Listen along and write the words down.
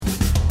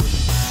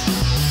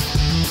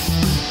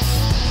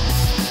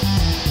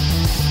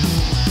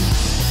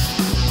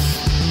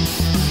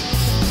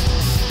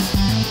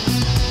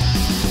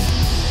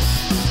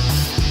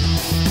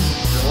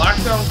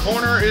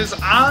is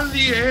on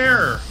the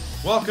air.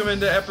 Welcome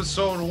into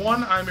episode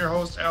 1. I'm your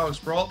host, Alex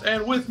Brault,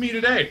 and with me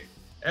today,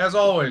 as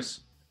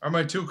always, are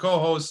my two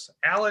co-hosts,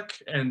 Alec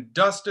and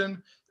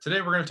Dustin.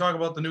 Today, we're going to talk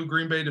about the new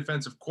Green Bay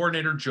defensive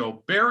coordinator,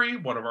 Joe Barry.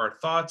 What are our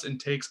thoughts and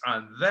takes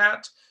on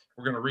that?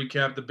 We're going to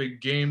recap the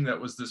big game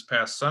that was this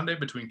past Sunday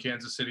between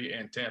Kansas City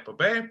and Tampa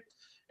Bay.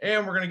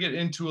 And we're going to get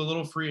into a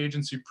little free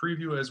agency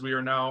preview as we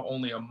are now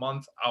only a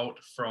month out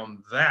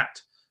from that.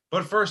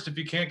 But first, if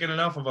you can't get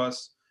enough of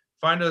us,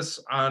 find us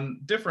on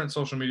different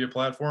social media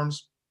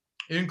platforms,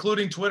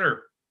 including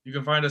Twitter. You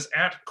can find us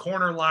at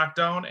Corner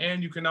Lockdown,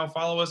 and you can now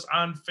follow us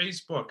on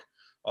Facebook.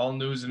 All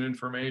news and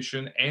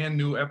information and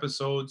new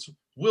episodes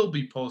will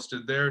be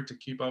posted there to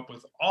keep up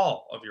with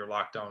all of your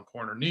Lockdown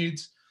Corner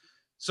needs.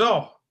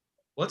 So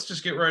let's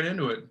just get right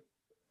into it.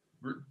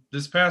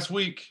 This past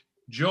week,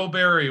 Joe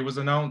Barry was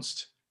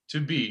announced to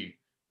be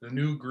the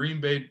new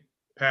Green Bay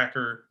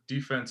Packer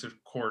defensive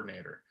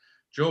coordinator.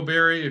 Joe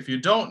Barry, if you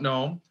don't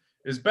know,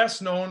 is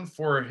best known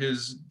for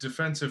his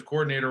defensive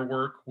coordinator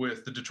work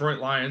with the Detroit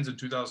Lions in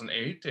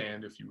 2008.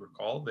 And if you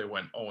recall, they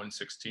went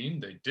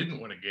 0-16. They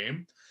didn't win a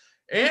game.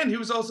 And he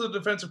was also the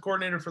defensive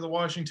coordinator for the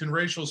Washington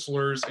Racial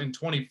Slurs in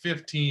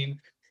 2015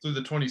 through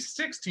the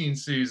 2016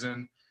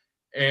 season.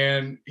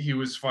 And he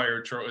was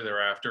fired shortly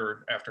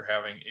thereafter after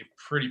having a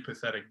pretty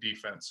pathetic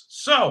defense.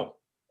 So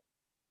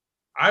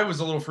I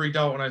was a little freaked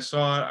out when I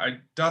saw it.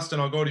 Dustin,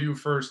 I'll go to you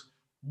first.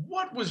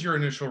 What was your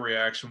initial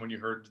reaction when you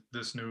heard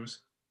this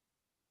news?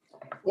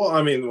 Well,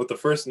 I mean, what the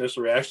first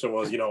initial reaction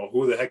was,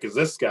 who the heck is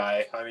this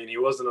guy? I mean, he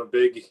wasn't a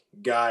big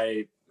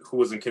guy who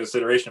was in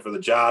consideration for the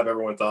job.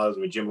 Everyone thought it was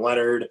going to be Jim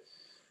Leonard.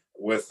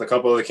 With a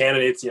couple of the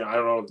candidates, I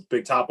don't know the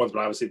big top ones, but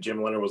obviously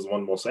Jim Leonard was the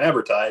one most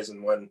advertised.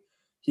 And when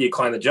he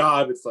declined the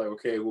job, it's like,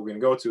 okay, who are we going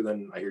to go to?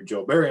 Then I hear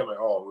Joe Barry. I'm like,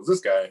 oh, who's this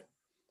guy?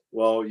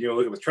 Well,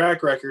 look at his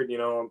track record.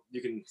 You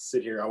can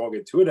sit here. I won't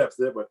get too in-depth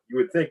with it, but you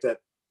would think that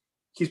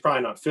he's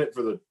probably not fit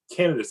for the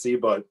candidacy.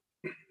 But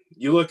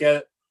you look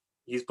at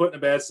he's put in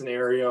a bad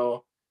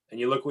scenario, and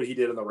you look what he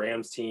did in the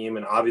Rams team,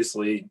 and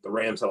obviously the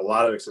Rams had a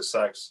lot of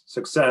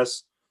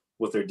success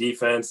with their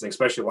defense, and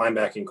especially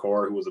linebacking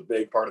core, who was a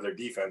big part of their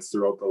defense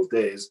throughout those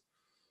days.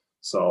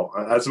 So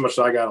that's how much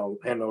I got. I'll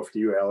hand it over to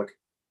you, Alec.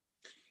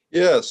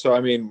 Yeah, so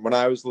I mean, when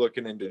I was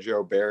looking into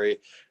Joe Barry,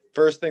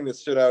 first thing that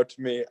stood out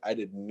to me, I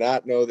did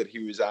not know that he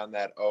was on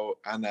that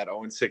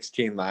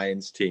 0-16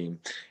 Lions team.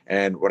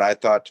 And what I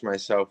thought to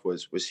myself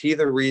was he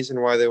the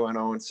reason why they went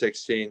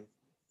 0-16?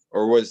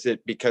 Or was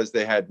it because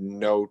they had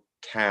no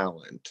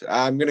talent?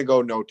 I'm going to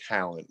go no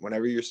talent.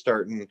 Whenever you're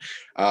starting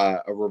a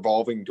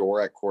revolving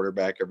door at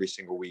quarterback every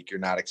single week, you're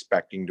not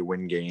expecting to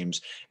win games.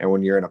 And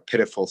when you're in a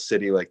pitiful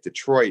city like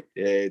Detroit,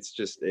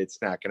 it's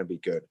not going to be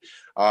good.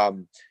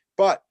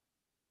 But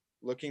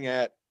looking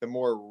at the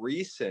more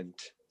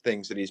recent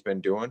things that he's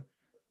been doing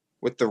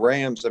with the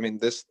Rams, I mean,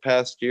 this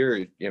past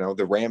year,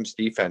 the Rams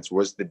defense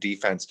was the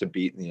defense to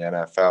beat in the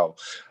NFL.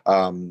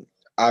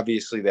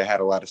 Obviously, they had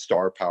a lot of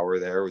star power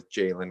there with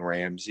Jalen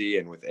Ramsey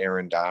and with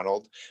Aaron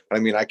Donald. But, I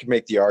mean, I could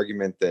make the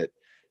argument that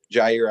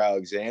Jair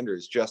Alexander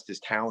is just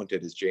as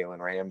talented as Jalen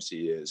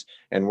Ramsey is.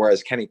 And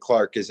whereas Kenny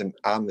Clark isn't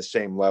on the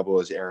same level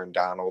as Aaron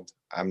Donald,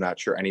 I'm not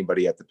sure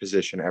anybody at the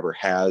position ever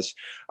has.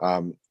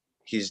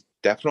 He's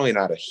definitely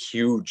not a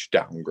huge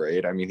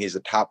downgrade. I mean, he's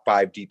a top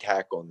 5 D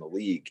tackle in the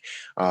league.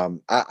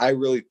 I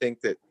really think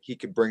that he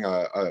could bring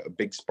a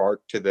big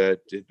spark to the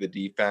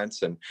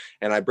defense. And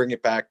I bring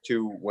it back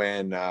to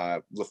when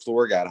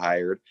LaFleur got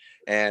hired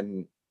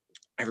and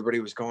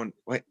everybody was going,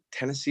 what,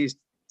 Tennessee's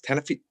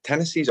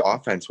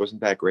offense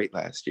wasn't that great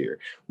last year,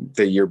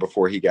 the year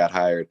before he got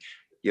hired.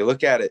 You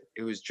look at it,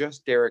 it was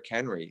just Derrick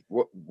Henry.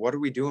 What are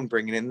we doing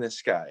bringing in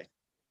this guy?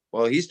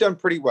 Well, he's done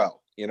pretty well.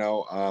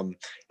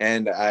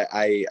 And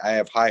I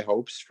have high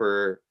hopes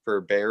for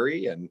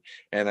Barry, and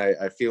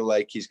I feel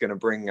like he's going to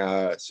bring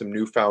some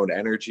newfound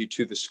energy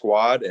to the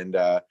squad. And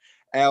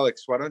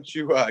Alex, why don't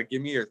you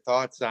give me your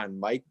thoughts on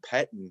Mike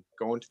Pettin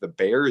going to the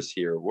Bears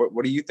here?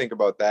 What do you think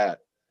about that?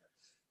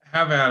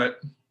 Have at it.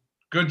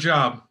 Good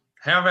job.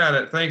 Have at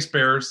it. Thanks,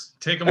 Bears.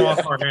 Take them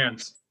off our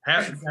hands.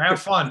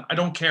 Have fun. I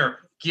don't care.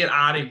 Get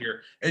out of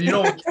here. And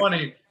what's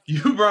funny?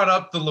 You brought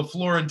up the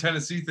LaFleur and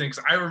Tennessee things.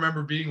 I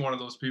remember being one of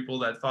those people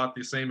that thought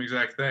the same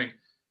exact thing.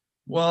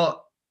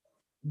 Well,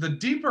 the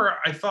deeper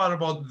I thought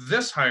about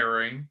this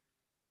hiring,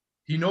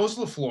 he knows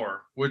LaFleur,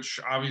 which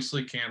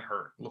obviously can't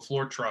hurt.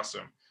 LaFleur trusts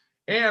him.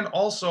 And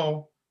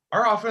also,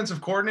 our offensive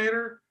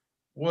coordinator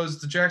was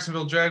the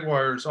Jacksonville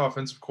Jaguars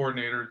offensive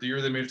coordinator the year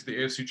they made it to the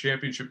AFC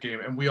Championship game.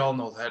 And we all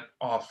know that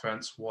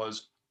offense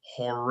was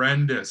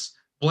horrendous.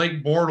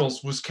 Blake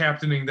Bortles was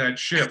captaining that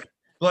ship.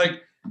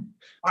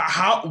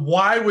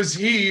 Why was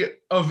he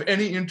of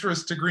any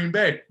interest to Green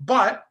Bay?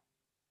 But,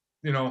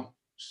 the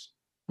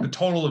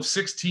total of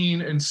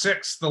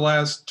 16-6 the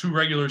last 2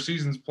 regular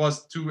seasons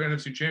plus 2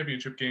 NFC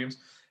Championship games,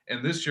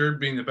 and this year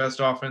being the best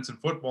offense in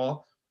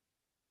football,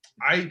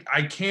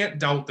 I can't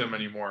doubt them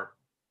anymore.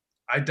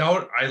 I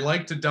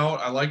like to doubt.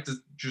 I like to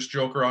just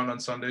joke around on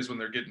Sundays when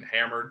they're getting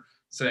hammered,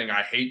 saying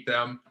I hate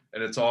them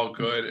and it's all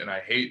good, and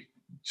I hate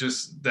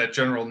just that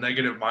general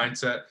negative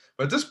mindset.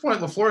 But at this point,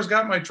 LaFleur's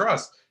got my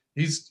trust.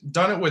 He's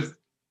done it with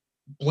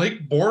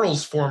Blake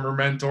Bortles' former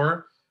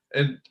mentor,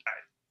 and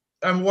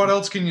what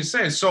else can you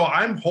say? So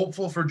I'm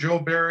hopeful for Joe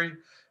Barry.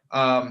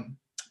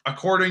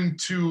 According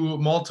to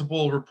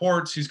multiple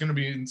reports, he's going to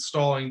be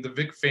installing the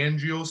Vic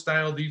Fangio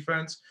style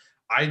defense.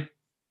 I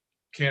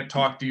can't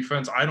talk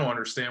defense. I don't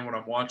understand what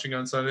I'm watching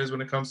on Sundays when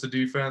it comes to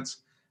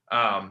defense.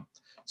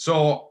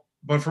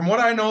 But from what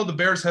I know, the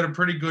Bears had a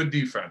pretty good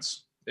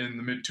defense in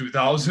the mid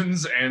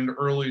 2000s and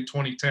early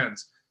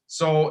 2010s.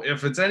 So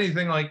if it's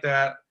anything like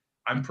that,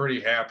 I'm pretty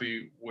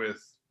happy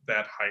with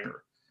that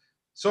hire.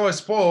 So I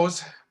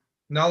suppose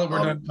now that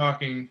we're done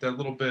talking that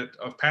little bit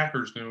of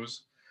Packers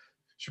news,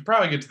 should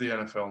probably get to the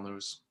NFL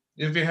news.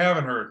 If you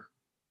haven't heard,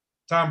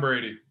 Tom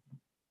Brady,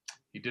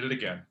 he did it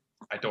again.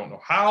 I don't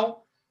know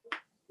how.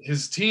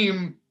 His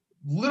team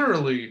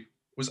literally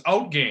was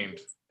outgained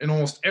in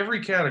almost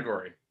every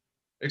category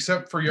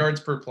except for yards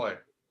per play.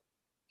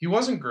 He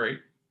wasn't great.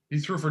 He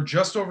threw for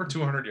just over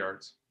 200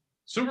 yards.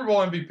 Super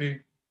Bowl MVP,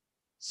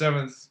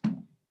 7th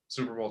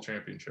Super Bowl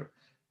championship.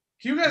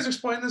 Can you guys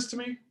explain this to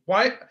me?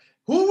 Why?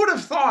 Who would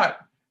have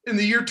thought in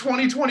the year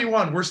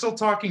 2021 we're still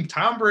talking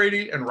Tom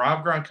Brady and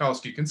Rob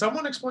Gronkowski? Can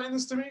someone explain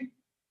this to me?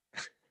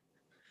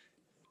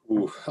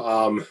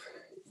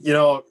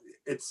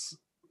 It's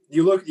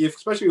you look,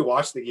 especially you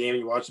watch the game,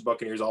 you watch the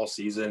Buccaneers all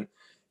season.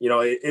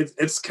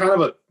 It's kind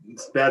of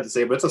it's bad to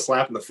say, but it's a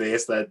slap in the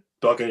face that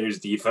Buccaneers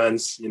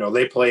defense.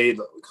 They played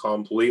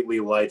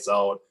completely lights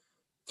out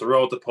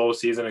throughout the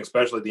postseason,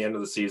 especially at the end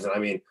of the season. I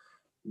mean,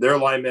 their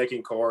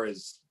linebacking core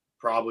is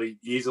probably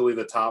easily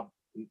the top,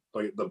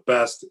 like the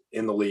best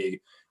in the league.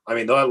 I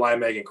mean, that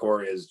linebacking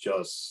core is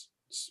just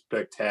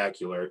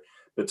spectacular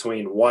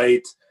between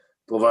White,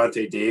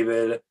 Levante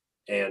David,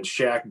 and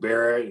Shaq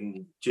Barrett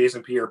and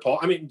Jason Pierre-Paul.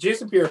 I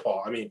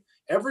mean,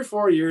 every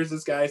 4 years,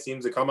 this guy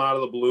seems to come out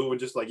of the blue and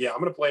just like, yeah, I'm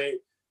going to play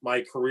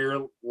my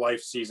career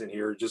life season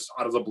here just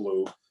out of the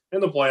blue. In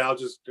the playoffs,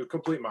 just a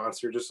complete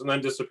monster, and then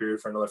disappeared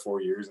for another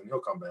 4 years, and he'll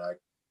come back.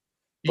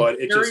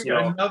 But it just,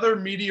 another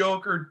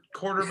mediocre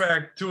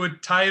quarterback to a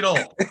title.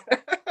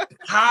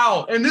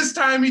 How? And this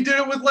time he did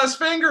it with less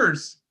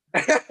fingers.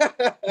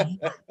 I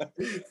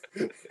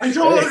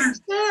don't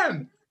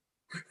understand.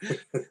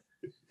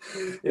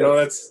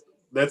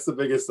 That's the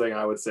biggest thing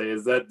I would say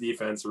is that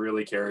defense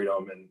really carried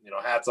them, and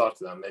hats off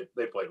to them.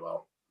 They played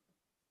well.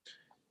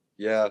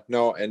 Yeah,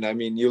 no, and I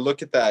mean, you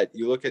look at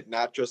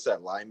not just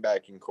that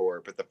linebacking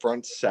core, but the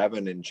front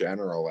seven in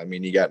general. I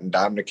mean, you got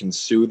Ndamukong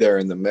Suh there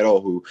in the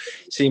middle, who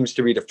seems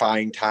to be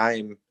defying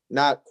time,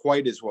 not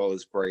quite as well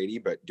as Brady,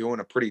 but doing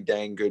a pretty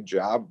dang good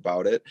job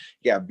about it.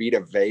 You got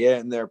Vita Vea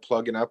in there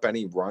plugging up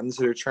any runs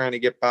that are trying to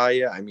get by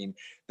you. I mean,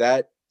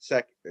 that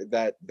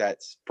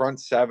front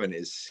seven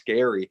is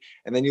scary.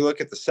 And then you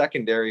look at the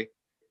secondary,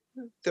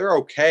 they're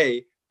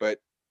okay,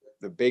 but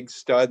the big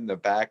stud in the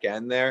back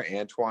end there,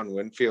 Antoine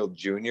Winfield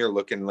Jr.,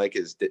 looking like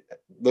his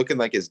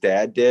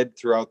dad did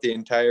throughout the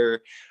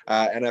entire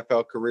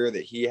NFL career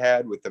that he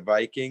had with the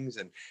Vikings,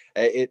 and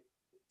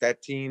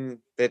that team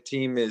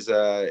is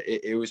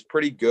it was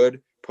pretty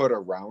good put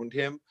around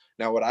him.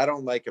 Now, what I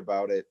don't like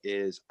about it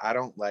is I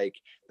don't like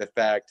the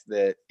fact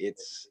that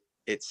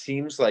it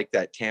seems like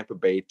that Tampa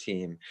Bay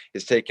team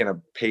is taking a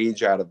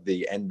page out of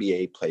the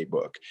NBA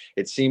playbook.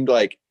 It seemed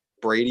like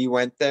Brady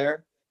went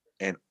there,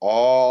 and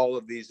all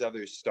of these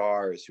other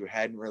stars who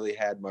hadn't really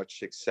had much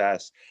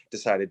success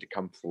decided to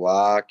come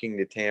flocking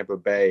to Tampa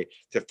Bay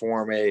to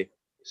form a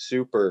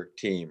super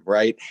team,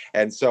 right?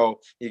 And so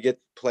you get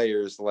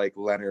players like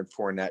Leonard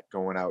Fournette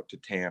going out to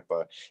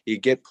Tampa. You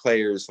get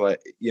players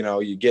like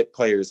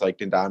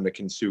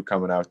Ndamukong Suh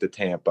coming out to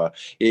Tampa.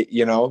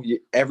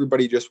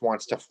 Everybody just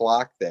wants to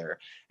flock there,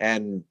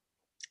 and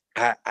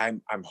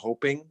I'm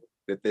hoping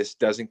that this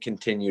doesn't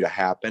continue to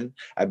happen.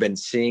 I've been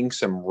seeing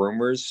some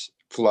rumors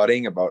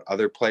flooding about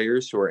other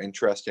players who are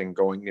interested in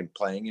going and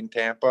playing in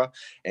Tampa,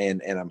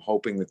 and I'm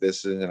hoping that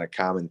this isn't a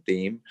common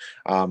theme.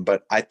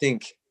 But I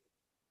think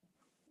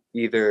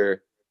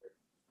either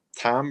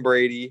Tom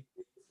Brady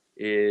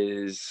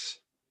is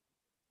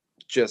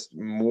just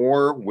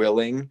more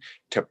willing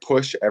to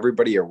push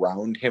everybody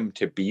around him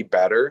to be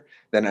better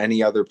than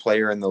any other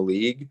player in the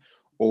league,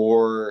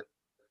 or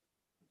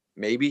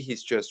maybe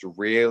he's just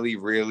really,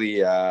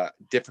 really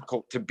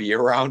difficult to be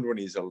around when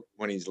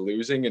he's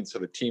losing, and so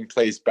the team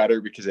plays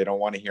better because they don't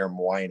want to hear him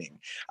whining.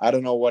 I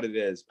don't know what it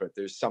is, but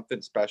there's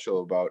something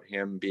special about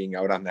him being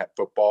out on that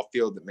football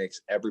field that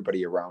makes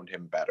everybody around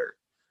him better.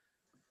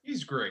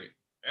 He's great.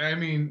 I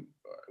mean,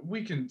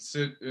 we can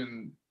sit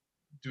and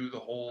do the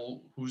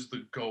whole who's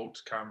the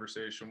GOAT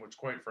conversation, which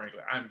quite frankly,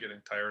 I'm getting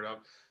tired of.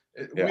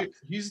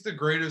 He's the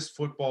greatest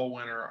football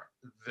winner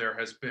there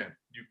has been.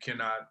 You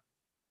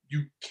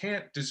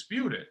can't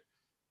dispute it.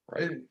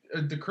 Right.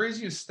 The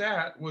craziest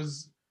stat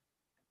was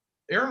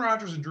Aaron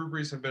Rodgers and Drew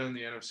Brees have been in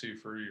the NFC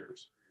for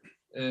years.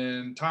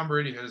 And Tom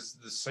Brady has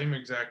the same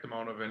exact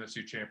amount of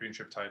NFC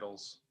championship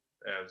titles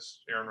as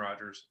Aaron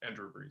Rodgers and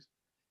Drew Brees.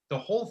 The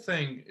whole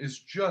thing is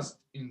just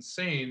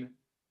insane.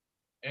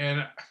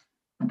 And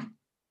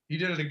He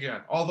did it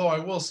again. Although I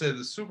will say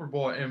the Super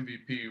Bowl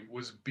MVP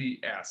was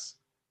BS.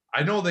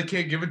 I know they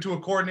can't give it to a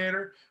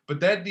coordinator, but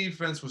that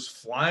defense was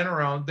flying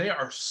around. They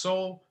are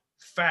so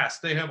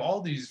fast. They have all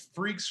these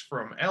freaks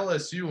from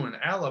LSU and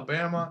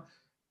Alabama.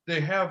 They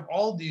have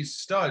all these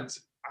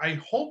studs. I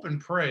hope and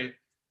pray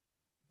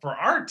for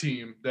our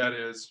team, that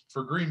is,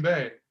 for Green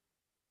Bay,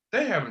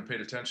 they haven't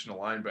paid attention to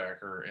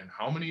linebacker in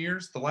how many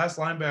years? The last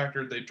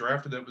linebacker they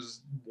drafted that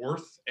was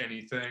worth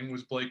anything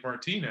was Blake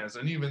Martinez.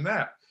 And even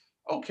that,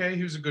 okay,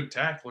 he was a good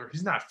tackler.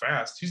 He's not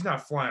fast. He's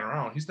not flying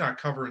around. He's not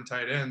covering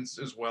tight ends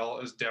as well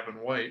as Devin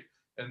White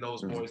and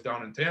those boys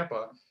down in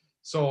Tampa.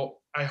 So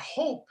I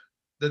hope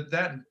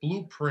that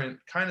blueprint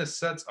kind of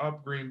sets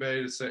up Green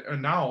Bay to say,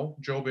 and now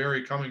Joe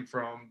Barry coming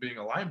from being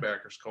a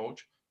linebackers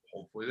coach,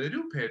 hopefully they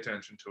do pay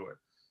attention to it.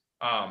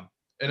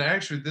 And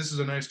actually, this is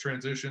a nice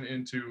transition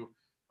into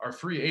our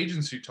free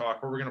agency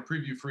talk, where we're going to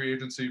preview free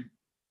agency.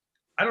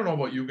 I don't know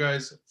about you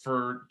guys,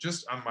 for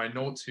just on my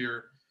notes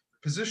here,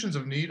 positions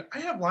of need, I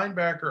have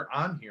linebacker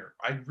on here.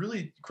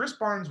 Chris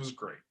Barnes was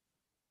great.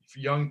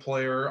 Young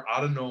player,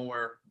 out of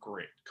nowhere,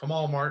 great.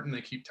 Kamal Martin,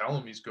 they keep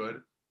telling me he's good.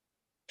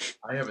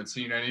 I haven't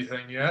seen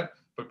anything yet,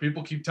 but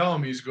people keep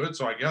telling me he's good,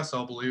 so I guess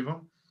I'll believe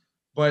him.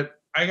 But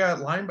I got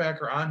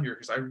linebacker on here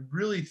because I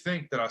really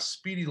think that a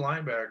speedy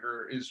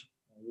linebacker is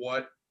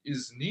what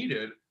is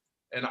needed.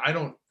 And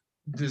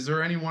is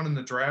there anyone in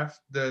the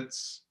draft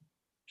that's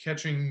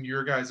catching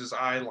your guys'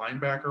 eye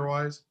linebacker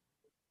wise?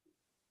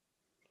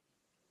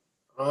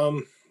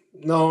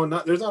 No,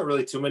 there's not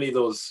really too many of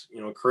those,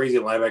 crazy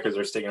linebackers that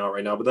are sticking out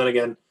right now. But then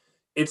again,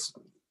 it's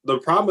the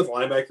problem with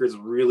linebackers is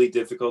really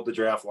difficult to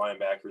draft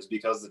linebackers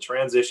because the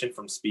transition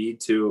from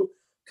speed to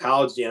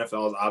college to the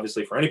NFL is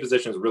obviously for any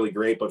position is really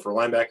great, but for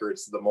linebacker,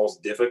 it's the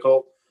most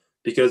difficult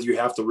because you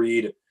have to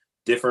read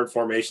different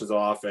formations of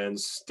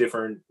offense,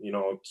 different,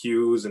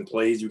 cues and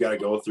plays you got to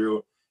go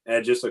through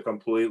at just a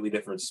completely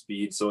different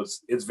speed. So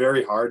it's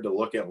very hard to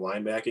look at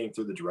linebacking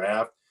through the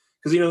draft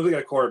because, look at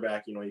a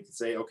quarterback, you can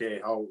say, okay,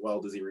 how well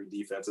does he read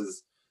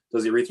defenses?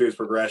 Does he read through his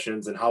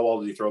progressions and how well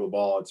does he throw the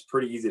ball? It's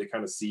pretty easy to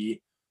kind of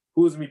see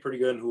who's going to be pretty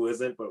good and who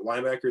isn't. But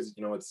linebackers,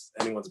 it's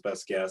anyone's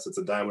best guess. It's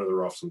a diamond in the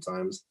rough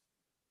sometimes.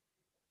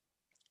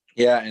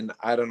 Yeah, and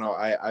I don't know.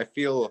 I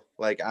feel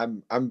like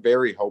I'm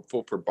very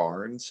hopeful for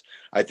Barnes.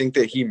 I think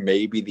that he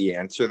may be the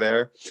answer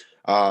there.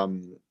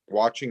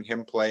 Watching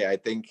him play, I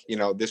think,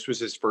 this was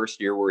his first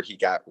year where he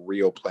got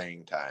real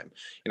playing time.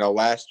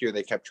 Last year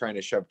they kept trying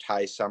to shove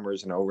Ty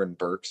Summers and Oren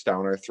Burks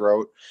down our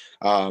throat.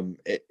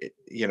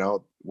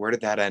 Where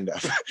did that end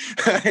up?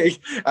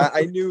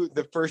 I knew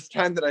the first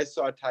time that I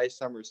saw Ty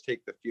Summers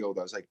take the field,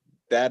 I was like,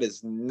 that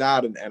is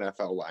not an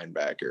NFL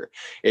linebacker.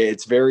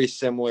 It's very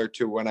similar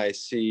to when I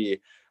see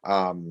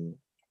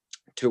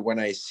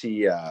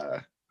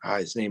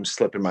his name's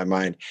slipping my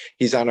mind.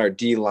 He's on our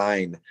D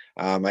line.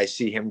 I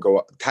see him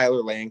go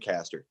Tyler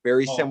Lancaster,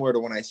 very similar to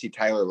when I see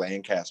Tyler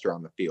Lancaster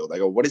on the field. I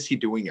go, what is he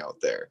doing out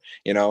there?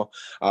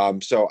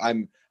 So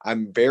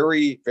I'm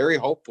very, very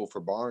hopeful for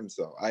Barnes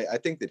though. I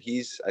think that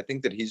he's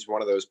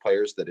one of those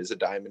players that is a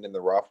diamond in the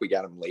rough. We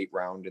got him late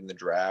round in the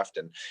draft.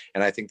 And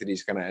I think that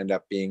he's going to end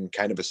up being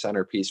kind of a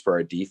centerpiece for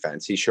our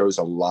defense. He shows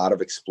a lot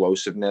of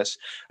explosiveness,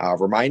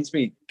 reminds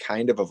me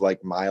kind of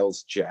like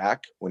Miles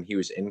Jack when he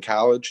was in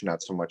college,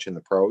 not so much in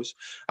the pros.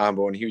 But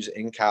when he was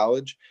in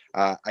college,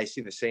 I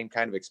see the same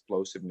kind of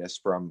explosiveness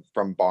from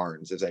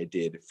Barnes as I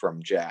did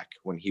from Jack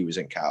when he was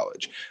in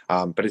college.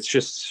 But it's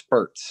just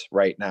spurts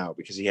right now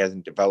because he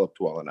hasn't developed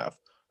well enough.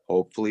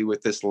 Hopefully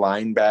with this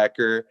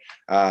linebacker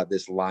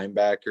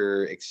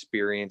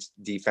experienced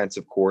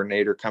defensive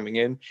coordinator coming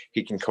in,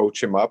 he can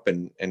coach him up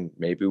and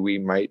maybe we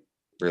might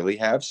really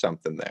have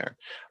something there.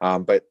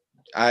 But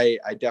I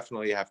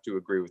definitely have to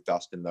agree with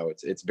Dustin though.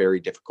 It's very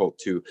difficult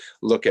to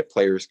look at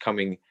players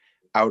coming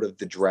out of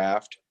the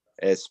draft,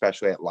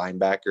 especially at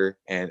linebacker,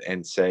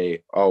 and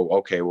say, oh,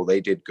 okay, well,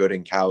 they did good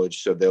in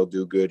college, so they'll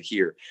do good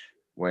here.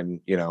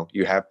 When,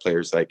 you have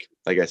players like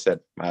I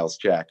said, Miles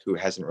Jack, who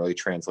hasn't really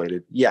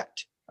translated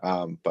yet.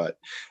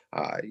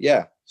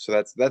 Yeah,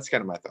 so that's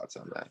kind of my thoughts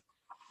on that.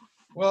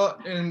 Well,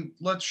 and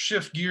let's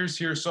shift gears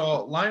here.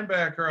 So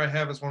linebacker I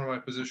have as one of my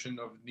position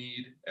of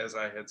need, as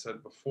I had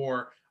said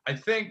before. I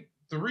think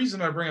the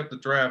reason I bring up the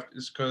draft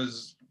is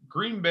because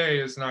Green Bay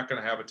is not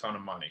going to have a ton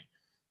of money.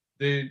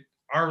 They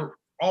are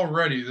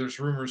already, there's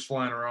rumors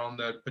flying around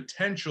that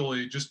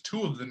potentially just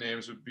two of the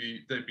names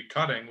they'd be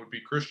cutting would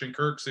be Christian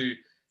Kirksey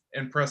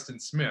and Preston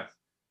Smith,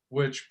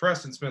 which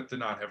Preston Smith did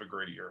not have a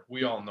great year.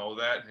 We all know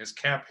that. And his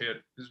cap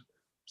hit is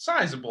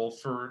sizable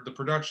for the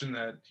production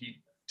that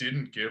he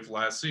didn't give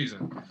last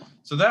season.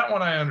 So that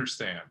one I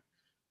understand.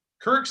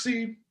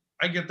 Kirksey,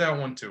 I get that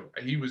one too.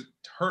 He was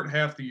hurt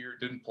half the year,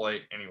 didn't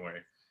play anyway.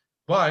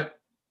 But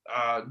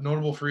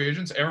notable free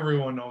agents,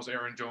 everyone knows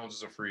Aaron Jones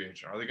is a free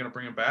agent. Are they going to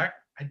bring him back?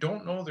 I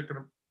don't know they're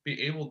going to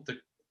be able to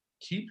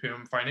keep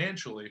him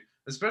financially,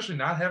 especially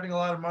not having a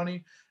lot of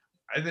money.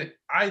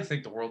 I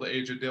think the world of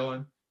A.J.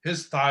 Dillon.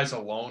 His thighs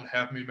alone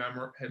have me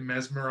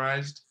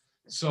mesmerized.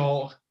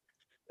 So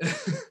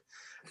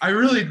I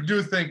really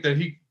do think that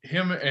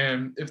him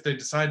and if they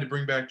decide to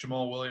bring back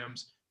Jamal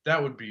Williams,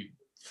 that would be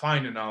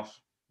fine enough.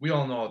 We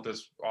all know that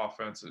this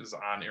offense is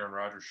on Aaron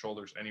Rodgers'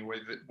 shoulders anyway.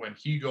 That when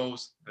he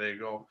goes, they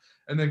go.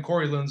 And then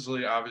Corey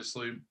Linsley,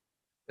 obviously,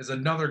 is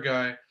another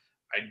guy.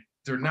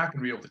 They're not going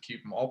to be able to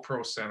keep him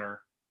all-pro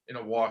center in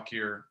a walk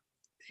year.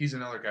 He's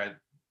another guy.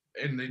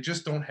 And they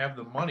just don't have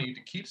the money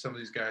to keep some of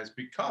these guys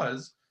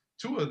because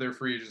two of their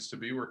free agents to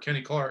be were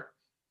Kenny Clark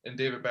and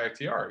David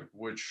Bakhtiari,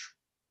 which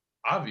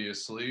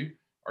obviously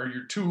are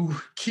your two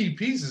key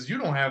pieces. You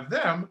don't have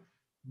them,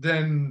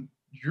 then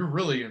you're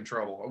really in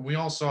trouble. And we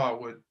all saw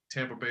what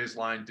Tampa Bay's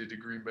line did to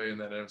Green Bay in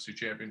that NFC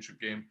Championship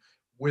game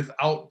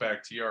without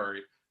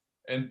Bakhtiari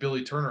and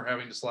Billy Turner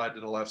having to slide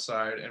to the left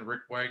side and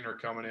Rick Wagner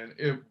coming in.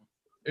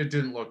 It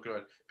didn't look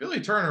good. Billy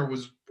Turner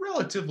was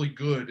relatively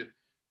good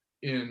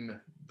in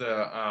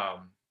the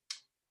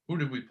who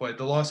did we play?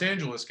 The Los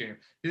Angeles game.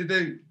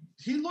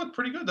 He looked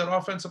pretty good. That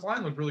offensive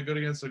line looked really good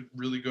against a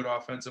really good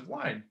offensive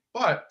line.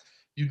 But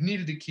you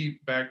needed to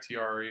keep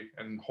Bakhtiari,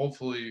 and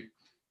hopefully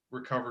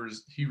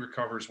he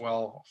recovers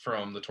well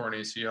from the torn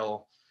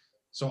ACL.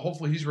 So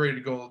hopefully he's ready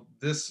to go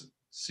this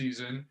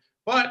season.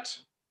 But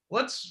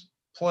let's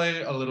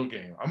play a little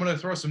game. I'm going to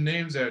throw some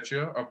names at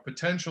you of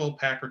potential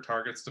Packer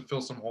targets to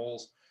fill some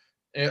holes,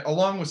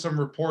 along with some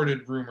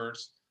reported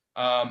rumors.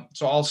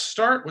 So I'll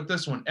start with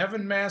this one.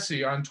 Evan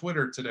Massey on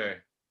Twitter today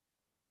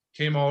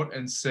came out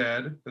and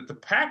said that the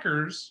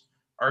Packers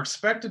are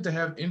expected to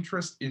have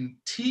interest in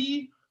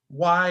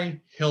T.Y.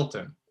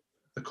 Hilton,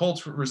 the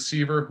Colts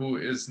receiver who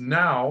is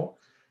now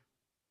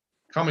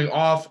coming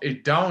off a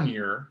down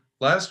year.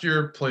 Last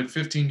year played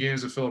 15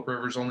 games with Phillip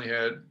Rivers, only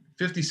had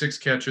 56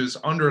 catches,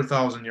 under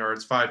 1,000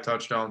 yards, 5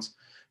 touchdowns.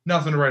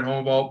 Nothing to write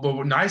home about. But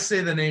when I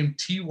say the name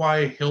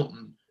T.Y.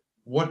 Hilton,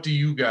 what do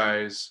you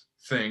guys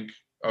think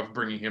of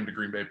bringing him to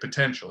Green Bay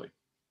potentially?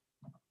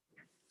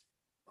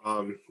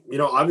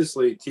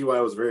 Obviously T.Y.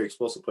 was a very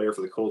explosive player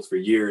for the Colts for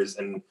years.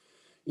 And,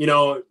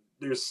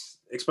 there's,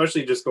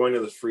 especially just going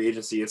to the free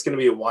agency, it's going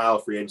to be a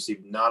wild free agency,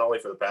 not only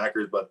for the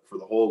Packers, but for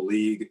the whole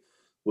league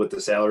with the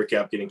salary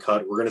cap getting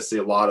cut. We're going to see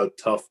a lot of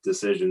tough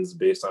decisions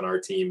based on our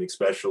team,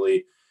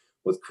 especially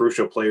with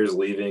crucial players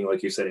leaving.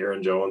 Like you said,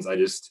 Aaron Jones, I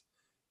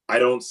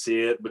don't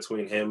see it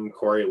between him,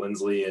 Corey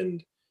Linsley,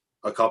 and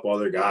a couple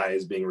other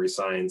guys being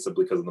re-signed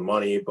simply because of the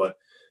money. But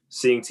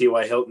seeing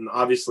T.Y. Hilton,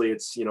 obviously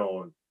it's,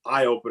 an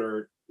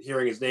eye-opener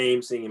hearing his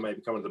name, seeing he might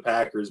be coming to the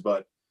Packers,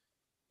 but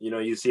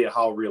you see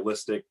how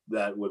realistic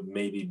that would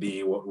maybe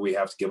be, what we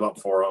have to give up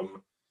for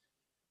him.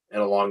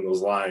 And along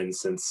those lines,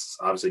 since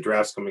obviously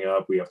draft's coming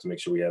up, we have to make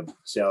sure we have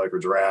salary for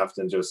draft,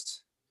 and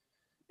just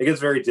it gets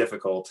very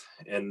difficult.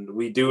 And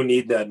we do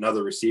need that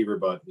another receiver,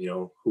 but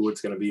who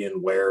it's going to be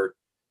and where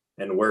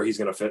he's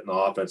going to fit in the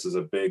offense is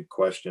a big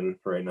question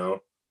right now.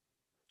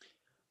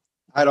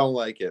 I don't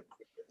like it.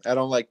 I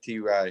don't like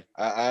T.Y.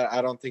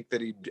 I don't think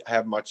that he'd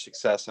have much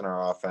success in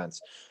our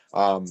offense.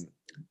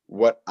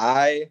 What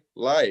I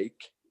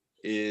like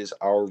is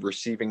our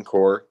receiving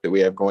core that we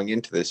have going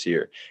into this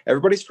year.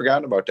 Everybody's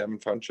forgotten about Devin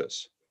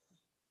Funchess.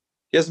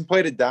 He hasn't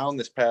played it down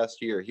this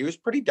past year. He was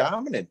pretty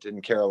dominant in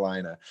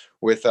Carolina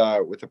with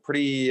a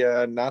pretty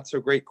not so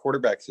great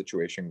quarterback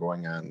situation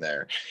going on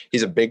there.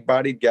 He's a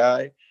big-bodied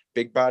guy.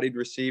 Big-bodied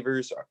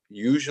receivers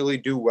usually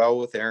do well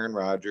with Aaron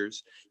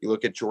Rodgers. You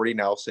look at Jordy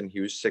Nelson, he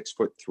was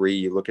 6'3".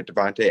 You look at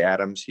Devontae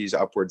Adams, he's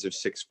upwards of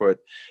 6 foot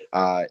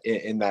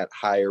in that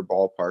higher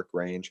ballpark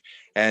range.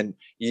 And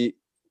you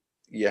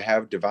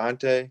have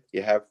Devontae,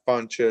 you have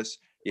Funchess,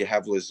 you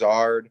have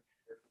Lazard.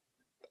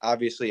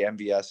 Obviously,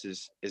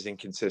 MVS is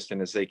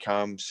inconsistent as they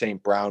come.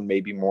 St. Brown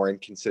may be more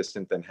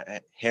inconsistent than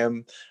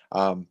him.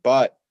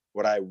 But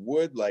what I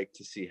would like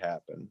to see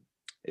happen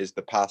is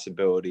the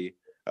possibility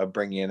of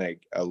bringing in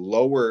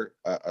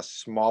a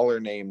smaller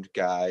named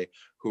guy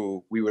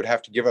who we would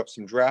have to give up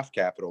some draft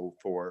capital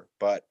for,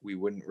 but we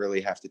wouldn't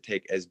really have to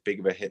take as big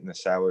of a hit in the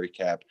salary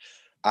cap,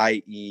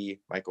 i.e.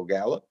 Michael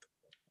Gallup.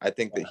 I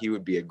think that he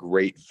would be a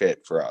great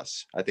fit for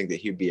us. I think that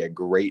he'd be a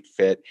great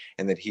fit,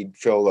 and that he'd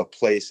fill a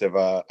place of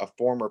a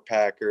former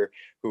Packer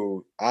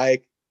who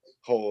I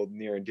hold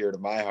near and dear to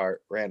my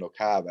heart, Randall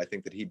Cobb. I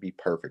think that he'd be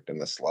perfect in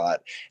the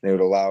slot, and it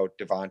would allow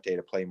Devontae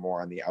to play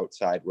more on the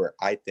outside, where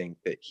I think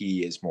that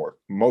he is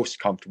most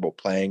comfortable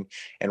playing,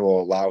 and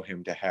will allow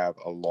him to have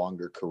a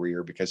longer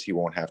career because he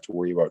won't have to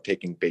worry about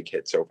taking big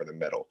hits over the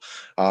middle.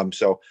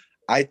 So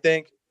I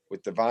think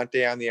with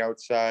Devontae on the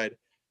outside,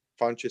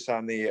 Funchess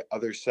on the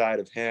other side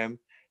of him,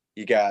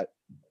 you got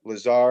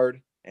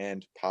Lazard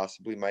and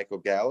possibly Michael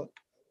Gallup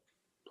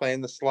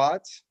playing the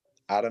slots.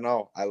 I don't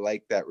know. I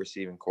like that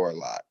receiving core a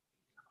lot.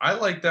 I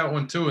like that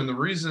one too. And the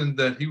reason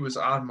that he was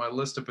on my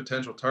list of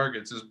potential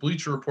targets is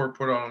Bleacher Report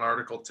put out an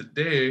article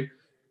today.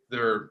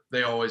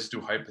 They always do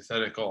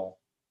hypothetical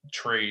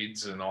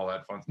trades and all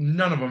that fun.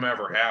 None of them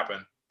ever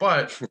happen.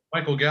 But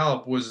Michael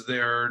Gallup was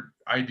their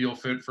ideal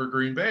fit for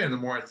Green Bay. And the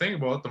more I think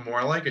about it, the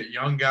more I like it.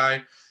 Young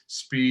guy,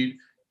 speed.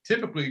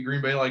 Typically,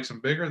 Green Bay likes them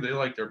bigger. They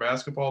like their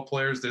basketball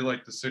players. They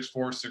like the 6'4",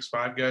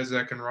 6'5" guys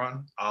that can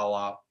run, a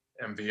la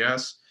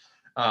MVS.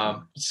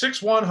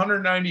 6'1",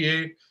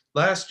 198.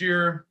 Last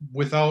year,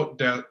 without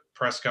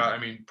Prescott. I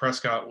mean,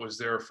 Prescott was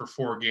there for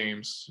 4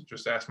 games.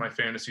 Just ask my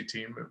fantasy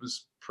team. It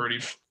was pretty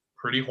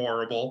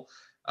horrible.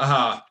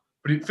 But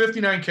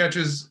 59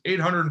 catches,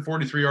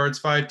 843 yards,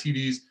 5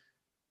 TDs,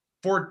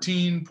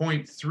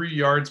 14.3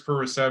 yards per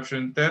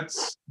reception.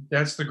 That's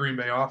the Green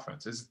Bay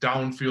offense. It's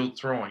downfield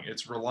throwing.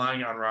 It's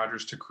relying on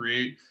Rodgers to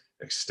create,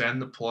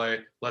 extend the play,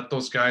 let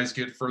those guys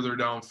get further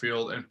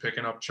downfield and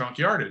picking up chunk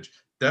yardage.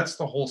 That's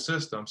the whole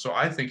system. So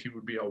I think he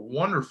would be a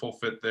wonderful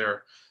fit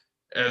there,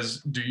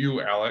 as do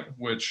you, Alec,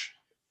 which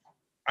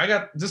I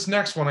got this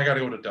next one. I got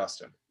to go to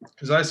Dustin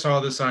because I saw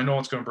this and I know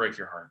it's going to break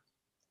your heart.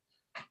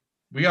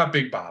 We got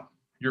Big Bob,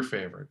 your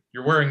favorite.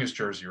 You're wearing his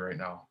jersey right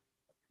now.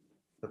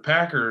 The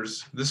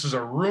Packers, this is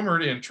a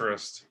rumored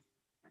interest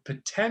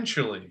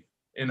potentially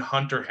in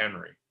Hunter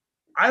Henry.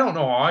 I don't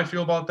know how I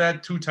feel about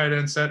that. 2 tight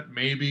end set,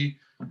 maybe.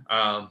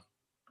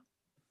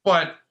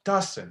 But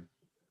Dustin,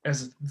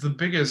 as the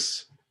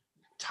biggest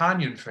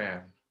Tunyon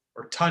fan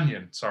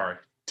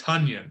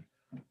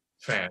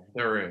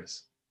there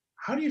is,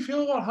 how do you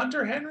feel about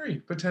Hunter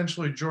Henry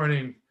potentially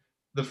joining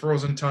the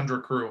Frozen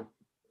Tundra crew?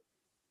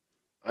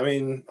 I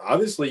mean,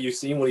 obviously you've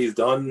seen what he's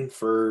done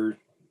for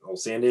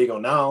San Diego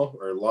now,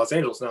 or Los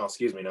Angeles now,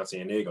 excuse me, not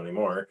San Diego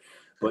anymore.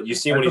 But you've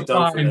seen what he's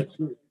done for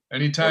that.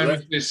 Anytime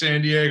you say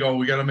San Diego,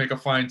 we got to make a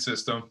fine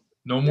system.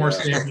 No more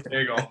San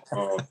Diego.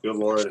 Oh, good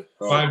Lord.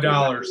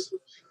 $5.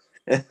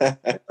 We're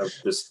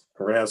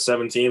going to have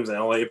 7 teams in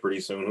LA pretty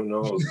soon. Who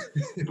knows?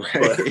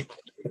 Right.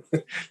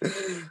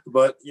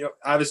 But,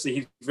 obviously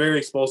he's very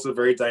explosive,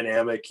 very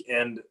dynamic.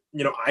 And,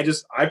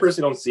 I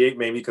personally don't see it,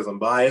 maybe because I'm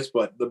biased,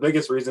 but the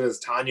biggest reason is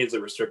Tanyon's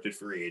a restricted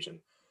free agent.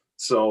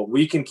 So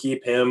we can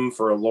keep him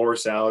for a lower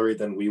salary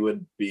than we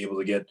would be able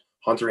to get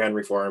Hunter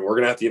Henry for him. We're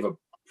going to have to give a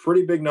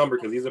pretty big number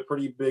because he's a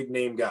pretty big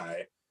name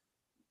guy.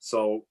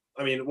 So,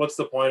 I mean, what's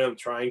the point of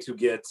trying to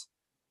get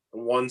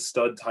one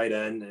stud tight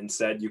end?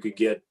 Instead, you could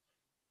get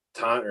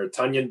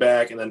Tunyon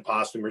back and then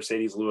possibly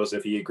Mercedes Lewis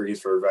if he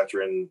agrees for a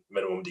veteran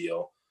minimum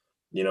deal.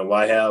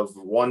 Why have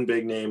one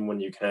big name when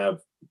you can have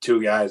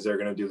 2 guys that are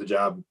going to do the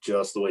job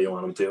just the way you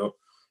want them to?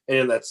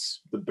 And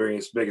that's the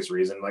biggest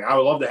reason. Like, I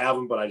would love to have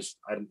him, but I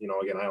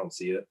don't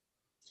see it.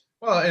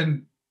 Well,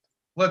 and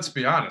let's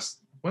be honest.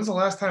 When's the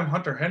last time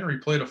Hunter Henry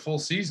played a full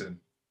season?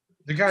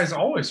 The guy's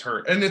always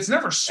hurt, and it's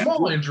never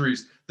small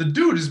injuries. The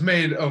dude is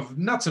made of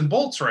nuts and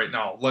bolts right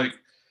now. Like,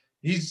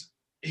 he's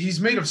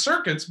made of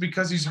circuits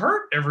because he's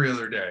hurt every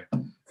other day.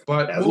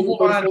 But we'll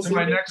move on to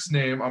my next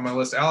name on my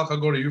list. Alec, I'll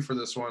go to you for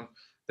this one.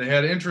 They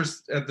had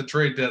interest at the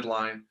trade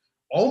deadline.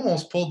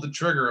 Almost pulled the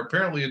trigger.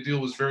 Apparently, a deal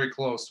was very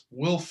close.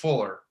 Will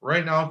Fuller.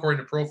 Right now, according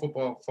to Pro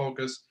Football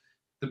Focus,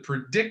 the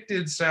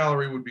predicted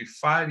salary would be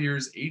 5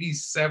 years,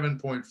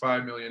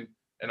 $87.5 million,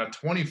 and a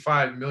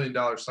 $25 million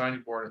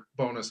signing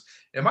bonus.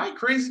 Am I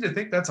crazy to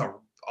think that's a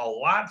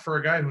lot for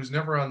a guy who's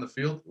never on the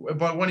field?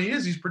 But when he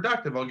is, he's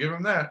productive. I'll give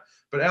him that.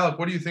 But, Alec,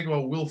 what do you think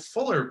about Will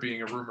Fuller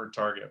being a rumored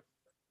target?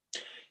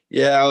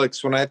 Yeah,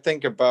 Alex, when I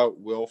think about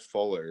Will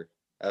Fuller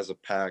as a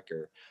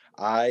Packer,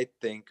 I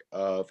think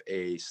of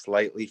a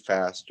slightly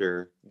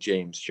faster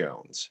James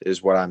Jones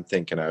is what I'm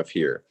thinking of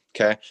here.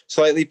 Okay.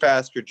 Slightly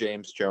faster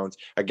James Jones,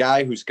 a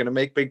guy who's going to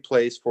make big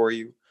plays for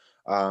you.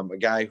 A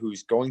guy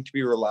who's going to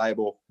be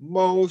reliable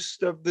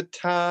most of the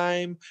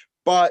time,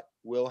 but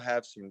will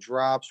have some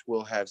drops,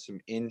 will have some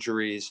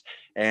injuries.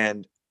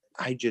 And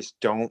I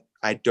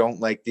don't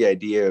like the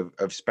idea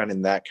of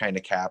spending that kind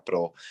of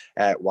capital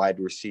at wide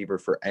receiver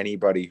for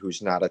anybody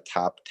who's not a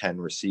top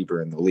 10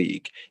 receiver in the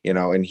league,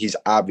 and he's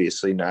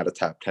obviously not a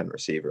top 10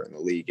 receiver in the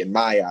league in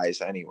my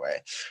eyes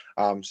anyway.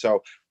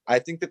 So I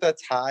think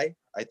that's high.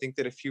 I think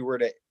that if you were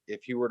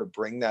to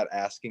bring that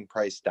asking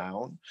price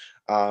down,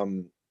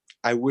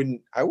 I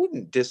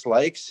wouldn't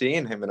dislike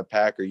seeing him in a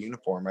Packer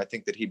uniform. I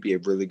think that he'd be a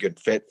really good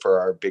fit for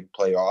our big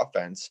play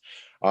offense.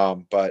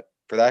 But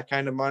for that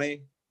kind of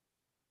money,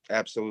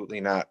 absolutely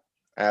not.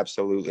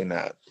 Absolutely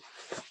not.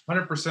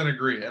 100%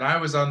 agree. And I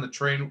was on the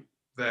train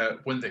that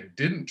when they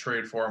didn't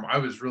trade for him, I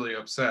was really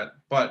upset.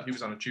 But he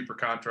was on a cheaper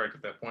contract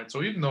at that point.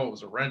 So even though it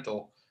was a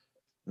rental,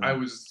 I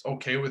was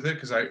okay with it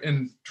because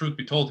and truth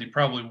be told, he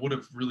probably would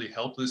have really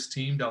helped this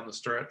team down the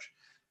stretch.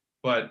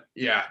 But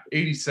yeah,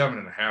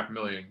 $87.5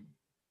 million.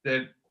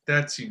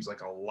 That seems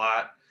like a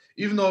lot.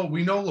 Even though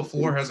we know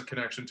LaFleur has a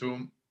connection to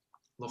him.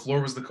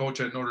 LaFleur was the coach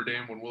at Notre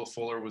Dame when Will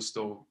Fuller was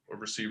still a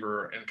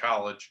receiver in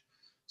college.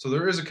 So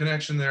there is a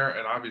connection there,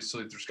 and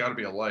obviously there's got to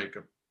be a like.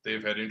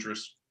 They've had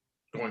interest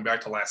going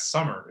back to last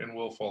summer in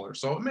Will Fuller.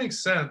 So it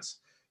makes sense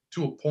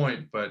to a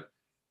point, but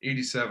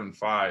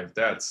 87.5,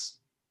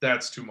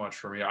 that's too much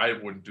for me. I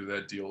wouldn't do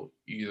that deal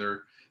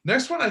either.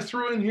 Next one I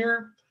threw in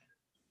here,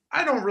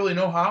 I don't really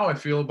know how I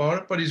feel about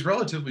it, but he's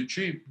relatively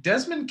cheap.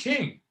 Desmond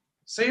King,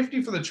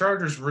 safety for the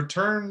Chargers,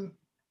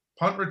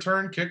 punt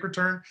return, kick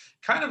return,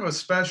 kind of a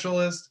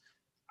specialist.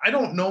 I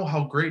don't know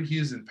how great he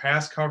is in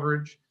pass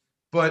coverage,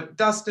 but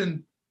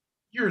Dustin,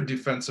 you're a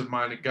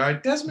defensive-minded guy.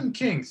 Desmond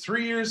King,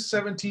 3 years,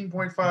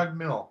 $17.5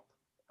 million.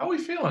 How are we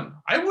feeling?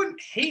 I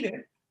wouldn't hate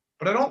it,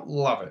 but I don't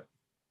love it.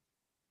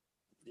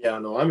 Yeah,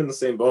 no, I'm in the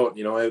same boat.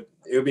 It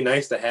would be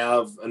nice to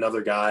have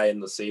another guy in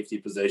the safety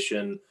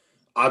position.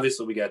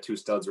 obviously we got two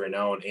studs right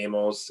now in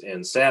Amos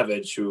and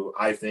Savage, who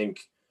I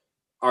think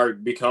are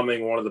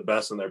becoming one of the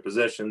best in their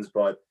positions,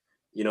 but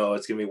it's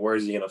going to be,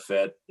 where's he going to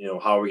fit?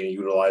 How are we going to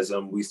utilize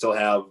them? We still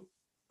have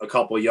a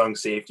couple young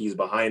safeties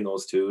behind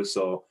those two.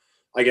 So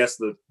I guess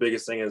the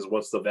biggest thing is,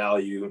 what's the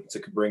value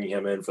to bringing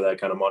him in for that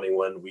kind of money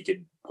when we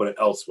could put it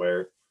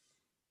elsewhere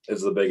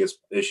is the biggest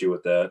issue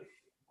with that.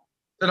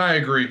 And I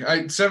agree.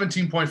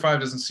 17.5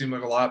 doesn't seem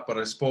like a lot, but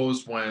I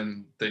suppose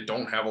when they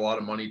don't have a lot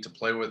of money to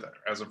play with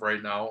as of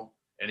right now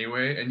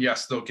anyway, and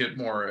yes, they'll get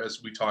more,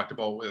 as we talked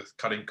about with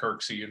cutting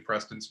Kirksey and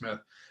Preston Smith.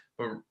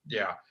 But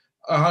yeah,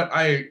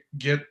 I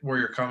get where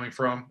you're coming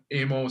from.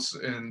 Amos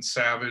and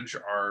Savage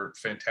are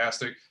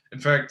fantastic. In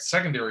fact,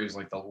 secondary is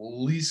like the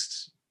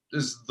least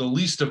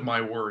of my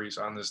worries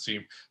on this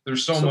team.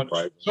 There's so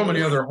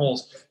many other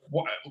holes.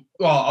 Well,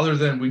 other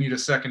than we need a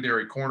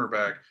secondary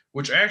cornerback,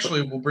 which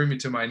actually will bring me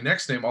to my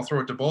next name. I'll throw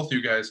it to both of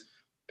you guys.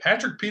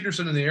 Patrick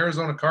Peterson and the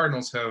Arizona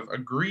Cardinals have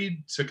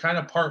agreed to kind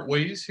of part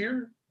ways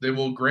here. They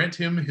will grant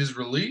him his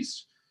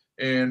release.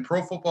 And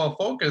Pro Football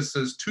Focus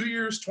says 2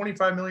 years,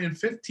 $25 million,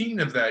 15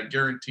 of that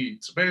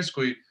guaranteed. So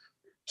basically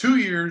 2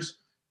 years,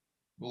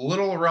 a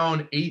little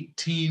around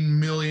 $18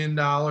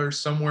 million,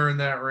 somewhere in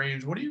that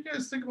range. What do you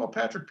guys think about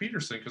Patrick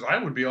Peterson? Because I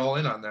would be all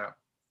in on that.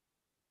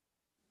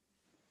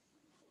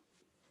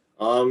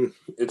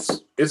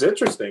 It's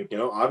interesting,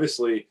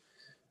 obviously,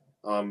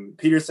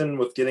 Peterson,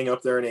 with getting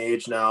up there in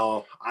age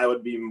now, I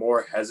would be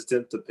more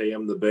hesitant to pay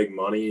him the big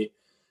money.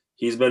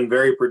 He's been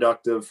very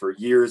productive for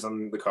years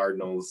on the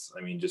Cardinals.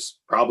 I mean, just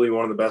probably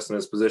one of the best in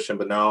his position,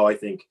 but now I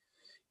think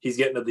he's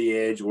getting to the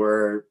age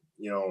where,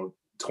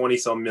 20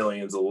 some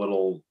million is a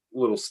little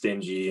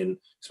stingy, and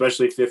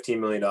especially $15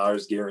 million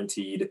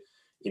guaranteed.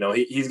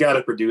 He's got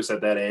to produce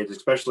at that age,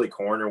 especially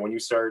corner. When you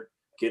start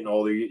getting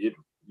older,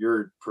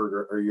 your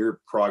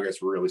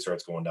progress really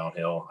starts going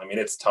downhill. I mean,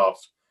 it's tough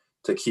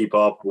to keep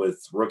up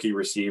with rookie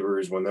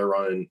receivers when they're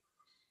running,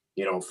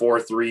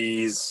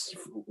 4.3s,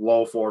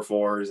 low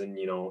 4.4s, and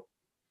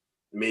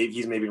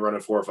he's maybe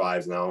running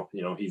 4.5s now.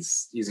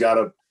 He's got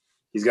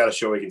to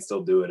show he can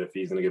still do it if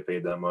he's going to get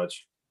paid that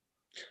much.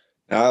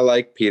 I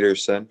like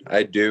Peterson.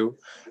 I do.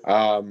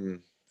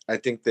 I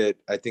think that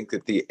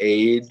the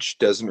age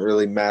doesn't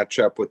really match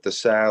up with the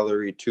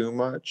salary too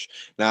much.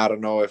 Now, I don't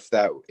know if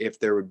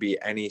there would be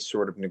any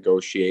sort of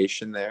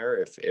negotiation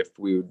there, if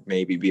we would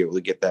maybe be able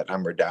to get that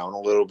number down a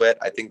little bit.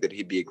 I think that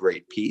he'd be a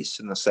great piece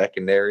in the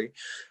secondary.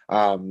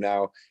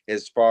 Now,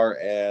 as far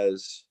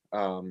as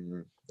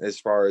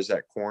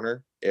that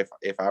corner, if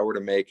I were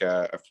to make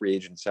a free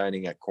agent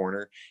signing at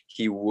corner,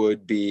 he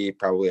would be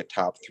probably a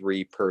top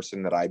 3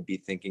 person that I'd be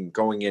thinking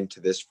going into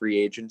this free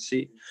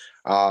agency.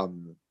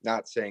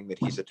 Not saying that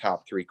he's a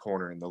top 3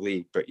 corner in the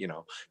league, but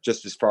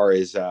just as far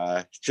as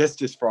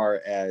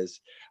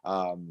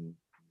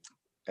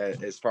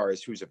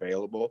who's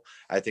available,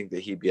 I think that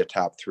he'd be a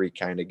top 3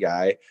 kind of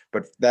guy.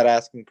 But that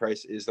asking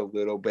price is a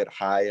little bit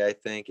high. I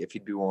think if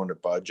he'd be willing to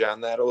budge on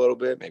that a little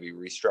bit, maybe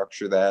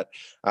restructure that,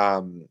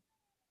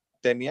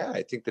 then yeah,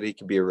 I think that he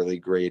could be a really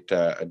great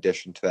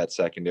addition to that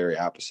secondary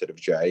opposite of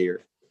Jair.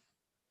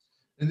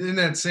 And in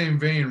that same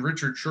vein,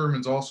 Richard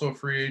Sherman's also a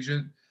free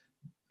agent.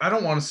 I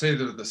don't want to say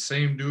they're the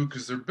same dude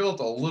because they're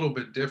built a little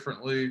bit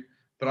differently,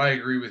 but I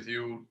agree with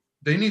you.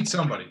 They need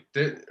somebody,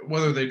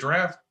 whether they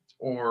draft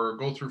or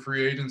go through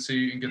free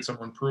agency and get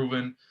someone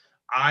proven.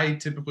 I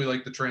typically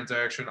like the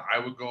transaction. I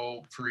would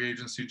go free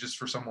agency just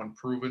for someone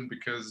proven,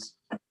 because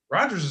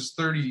Rodgers is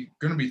going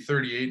to be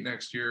 38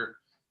 next year.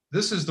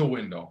 This is the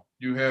window.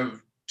 You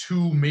have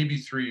 2, maybe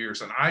 3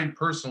 years. And I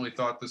personally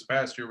thought this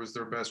past year was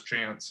their best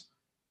chance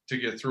to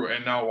get through.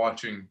 And now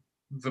watching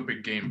the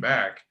big game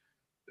back,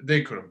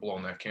 they could have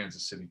blown that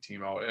Kansas City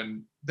team out.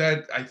 And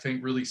that, I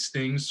think, really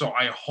stings. So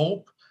I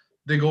hope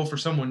they go for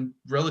someone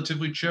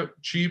relatively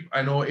cheap.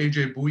 I know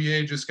AJ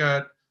Bouye just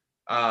got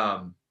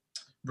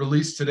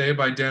released today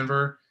by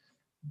Denver.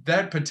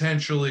 That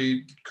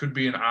potentially could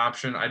be an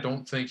option. I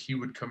don't think he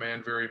would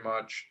command very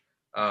much.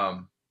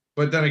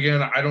 But then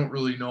again, I don't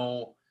really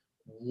know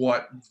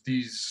what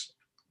these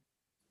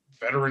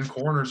veteran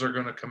corners are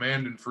going to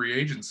command in free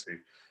agency.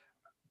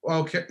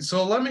 Okay,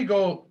 so let me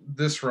go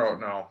this route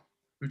now.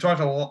 We've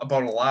talked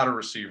about a lot of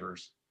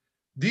receivers.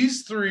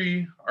 These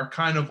 3 are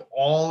kind of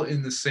all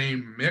in the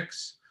same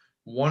mix.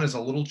 One is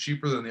a little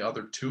cheaper than the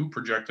other 2,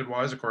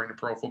 projected-wise, according to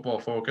Pro Football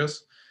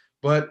Focus.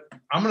 But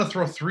I'm going to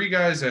throw 3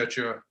 guys at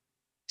you.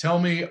 Tell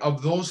me,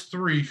 of those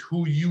 3,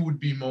 who you would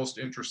be most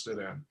interested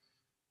in.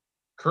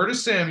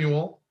 Curtis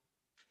Samuel,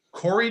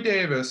 Corey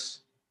Davis,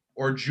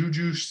 or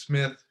Juju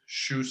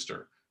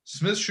Smith-Schuster.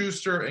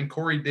 Smith-Schuster and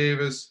Corey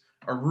Davis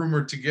are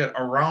rumored to get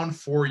around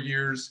 4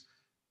 years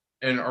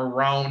and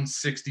around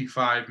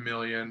 $65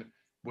 million,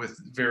 with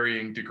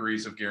varying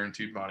degrees of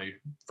guaranteed money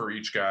for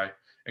each guy.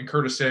 And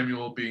Curtis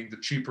Samuel being the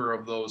cheaper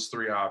of those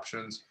 3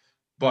 options,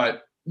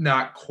 but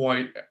not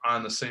quite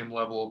on the same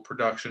level of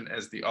production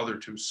as the other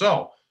 2.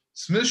 So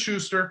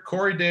Smith-Schuster,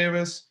 Corey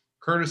Davis,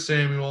 Curtis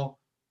Samuel.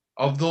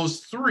 Of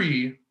those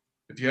 3,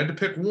 if you had to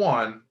pick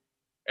one,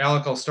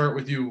 Alec, I'll start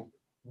with you.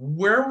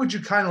 where would you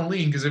kind of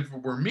lean? Because if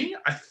it were me,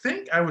 I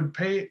think I would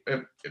pay,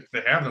 if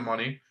they have the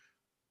money,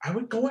 I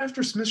would go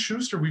after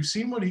Smith-Schuster. We've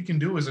seen what he can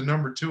do as a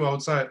number 2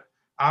 outside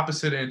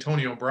opposite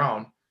Antonio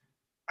Brown.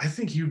 I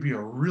think he would be a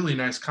really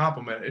nice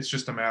compliment. It's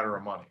just a matter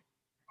of money.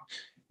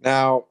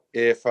 Now,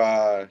 if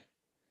I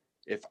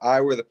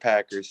were the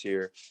Packers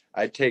here,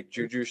 I'd take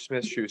Juju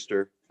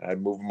Smith-Schuster. I'd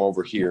move him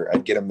over here.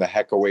 I'd get him the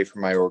heck away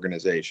from my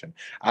organization.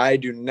 I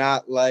do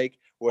not like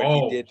what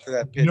he did for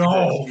that Pittsburgh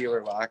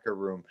Steelers locker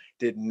room.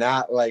 Did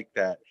not like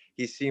that.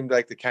 He seemed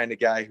like the kind of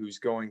guy who's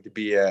going to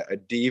be a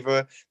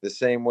diva the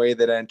same way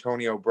that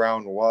Antonio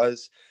Brown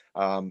was.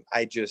 I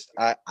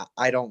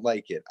don't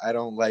like it. I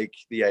don't like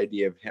the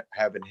idea of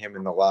having him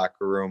in the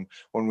locker room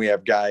when we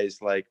have guys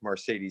like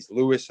Mercedes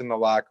Lewis in the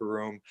locker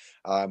room,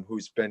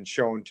 who's been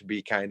shown to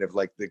be kind of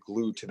like the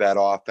glue to that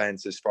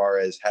offense as far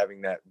as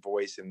having that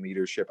voice and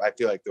leadership. I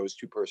feel like those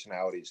two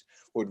personalities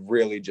would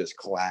really just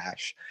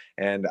clash,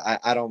 and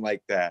I don't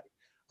like that.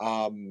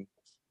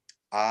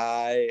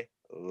 I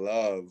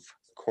love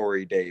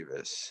Corey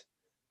Davis.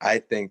 I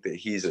think that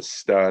he's a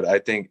stud. I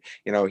think,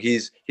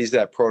 he's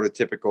that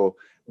prototypical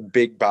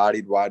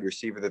big-bodied wide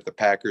receiver that the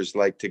Packers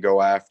like to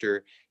go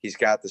after. He's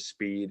got the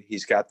speed.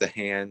 He's got the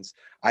hands.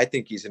 I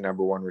think he's a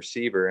number 1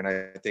 receiver, and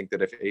I think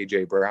that if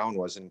A.J. Brown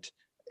wasn't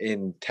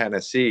in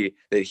Tennessee,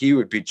 that he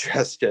would be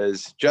just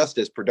as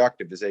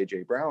productive as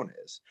A.J. Brown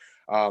is.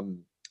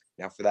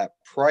 Now, for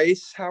that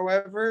price,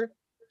 however,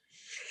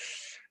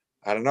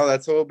 I don't know.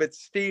 That's a little bit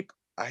steep.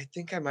 I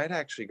think I might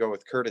actually go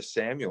with Curtis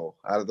Samuel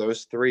out of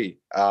those 3.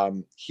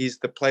 He's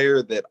the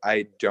player that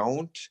I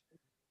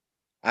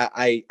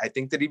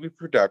think that he'd be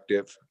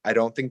productive. I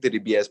don't think that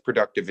he'd be as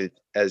productive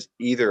as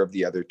either of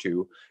the other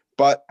 2,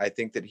 but I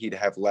think that he'd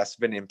have less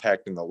of an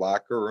impact in the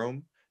locker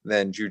room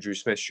than Juju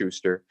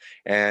Smith-Schuster,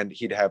 and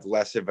he'd have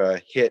less of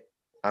a hit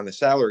on the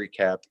salary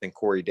cap than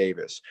Corey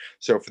Davis.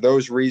 So for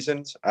those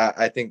reasons,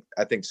 I think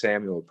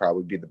Samuel would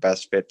probably be the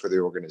best fit for the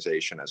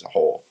organization as a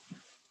whole.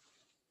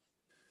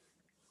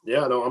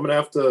 Yeah, no, I'm gonna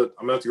have to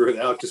agree with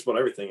Alec just about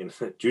everything. And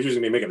Juju's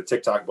gonna be making a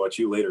TikTok about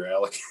you later,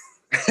 Alec.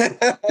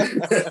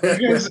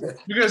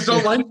 You guys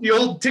don't like the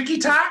old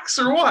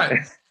TikToks or what?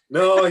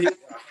 No,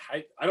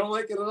 I don't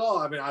like it at all.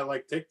 I mean, I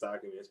like TikTok.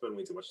 I mean, I spend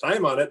way too much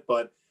time on it,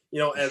 but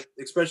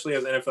especially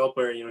as an NFL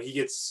player, he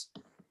gets.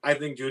 I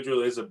think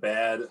Juju is a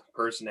bad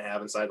person to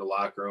have inside the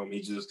locker room.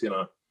 He's just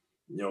gonna,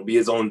 be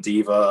his own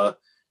diva.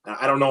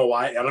 I don't know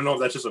why. I don't know if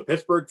that's just a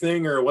Pittsburgh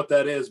thing or what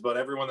that is, but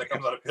everyone that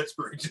comes out of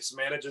Pittsburgh just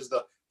manages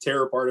to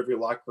tear apart every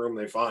locker room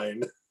they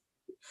find.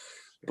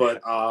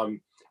 But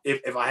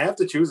if I have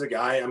to choose a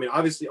guy, I mean,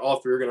 obviously all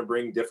 3 are going to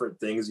bring different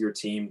things to your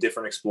team,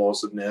 different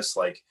explosiveness.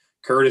 Like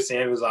Curtis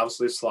Samuel is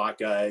obviously a slot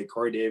guy.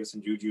 Corey Davis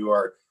and Juju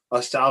are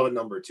a solid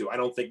number 2. I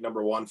don't think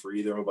number 1 for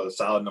either of them, but a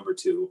solid number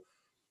 2.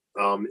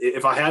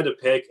 If I had to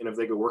pick, and if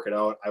they could work it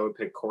out, I would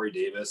pick Corey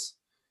Davis.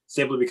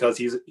 Simply because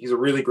he's a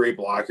really great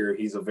blocker.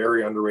 He's a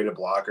very underrated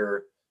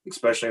blocker,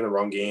 especially in the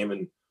run game.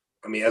 And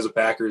I mean, as a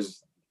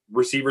Packers,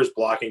 receivers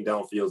blocking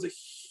downfield is a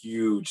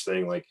huge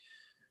thing. Like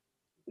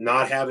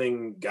not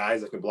having guys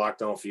that can block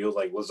downfield,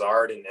 like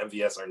Lazard and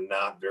MVS are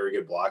not very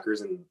good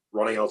blockers, and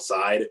running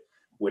outside,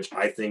 which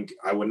I think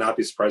I would not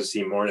be surprised to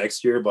see more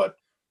next year. But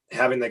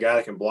having the guy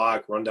that can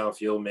block, run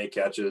downfield, make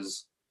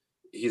catches,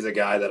 he's a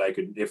guy that I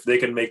could, if they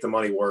can make the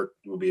money work,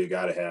 would be a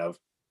guy to have.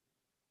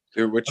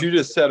 Dude, what you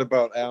just said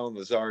about Allen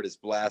Lazard is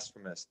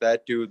blasphemous.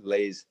 That dude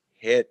lays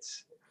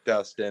hits,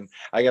 Dustin.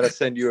 I got to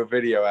send you a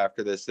video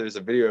after this. There's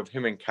a video of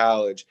him in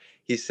college.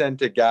 He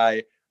sent a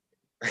guy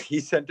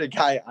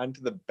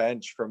onto the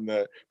bench from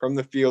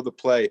the field of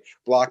play,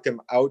 blocked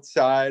him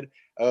outside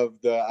of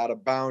out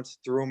of bounds,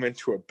 threw him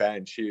into a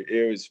bench.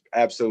 It was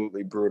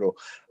absolutely brutal.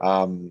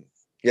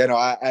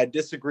 I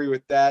disagree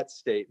with that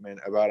statement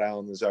about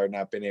Allen Lazard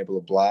not being able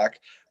to block,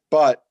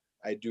 but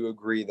I do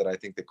agree that I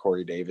think that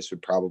Corey Davis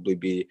would probably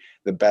be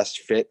the best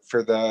fit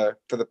for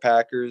the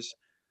Packers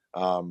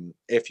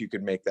if you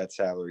could make that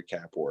salary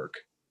cap work.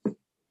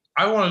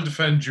 I want to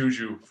defend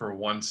Juju for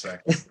 1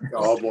 second.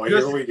 Oh boy,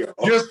 here we go.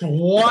 Just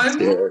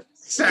 1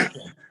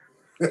 second.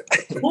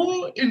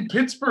 Who in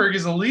Pittsburgh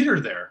is a leader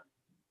there?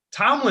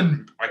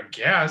 Tomlin, I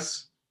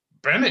guess.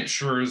 Bennett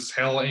sure as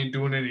hell ain't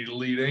doing any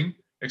leading,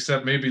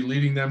 except maybe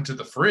leading them to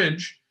the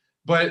fridge.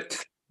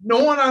 But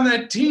no one on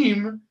that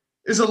team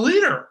is a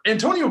leader.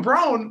 Antonio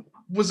Brown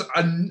was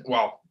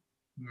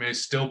may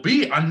still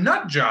be a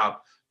nut job,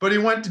 but he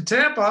went to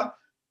Tampa,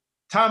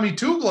 Tommy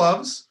Two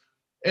Gloves,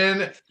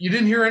 and you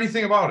didn't hear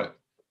anything about it.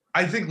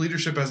 I think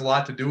leadership has a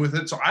lot to do with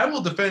it. So I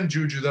will defend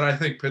Juju that I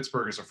think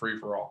Pittsburgh is a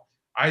free-for-all.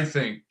 I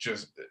think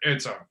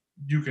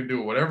you can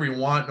do whatever you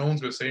want. No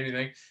one's going to say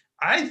anything.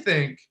 I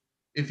think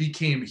if he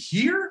came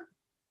here,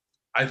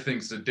 I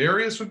think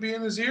Za'Darius would be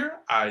in his ear.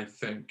 I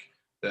think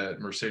that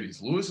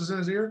Mercedes Lewis is in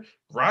his ear.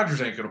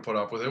 Rodgers ain't going to put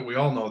up with it. We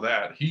all know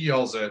that. He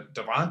yells at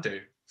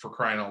Devontae for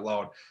crying out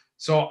loud.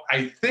 So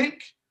I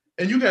think,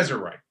 and you guys are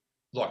right.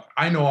 Look,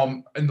 I know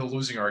I'm in the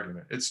losing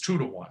argument. It's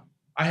 2-1.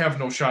 I have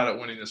no shot at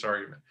winning this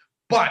argument.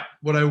 But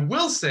what I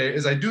will say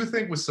is I do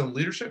think with some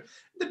leadership,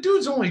 the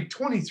dude's only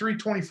 23,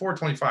 24,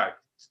 25.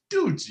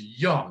 Dude's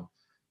young.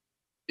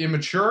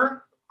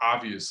 immature?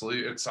 Obviously,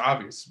 it's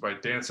obvious by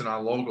dancing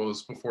on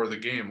logos before the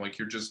game. Like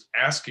you're just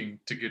asking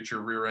to get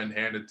your rear end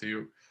handed to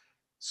you.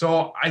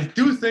 So I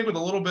do think with a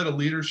little bit of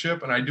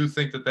leadership, and I do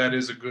think that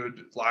is a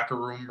good locker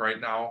room right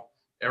now.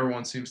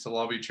 Everyone seems to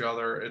love each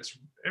other. It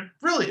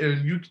really,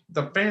 and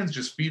the fans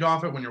just feed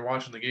off it when you're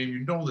watching the game.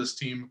 You know this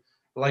team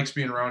likes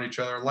being around each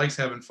other, likes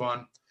having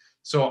fun.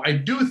 So I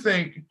do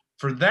think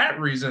for that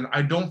reason,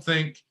 I don't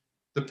think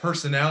the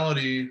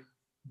personality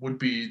would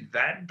be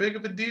that big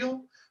of a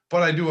deal.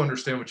 But I do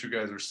understand what you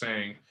guys are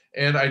saying.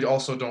 And I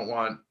also don't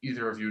want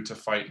either of you to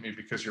fight me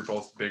because you're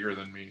both bigger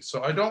than me.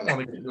 So I don't want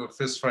to get into a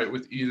fist fight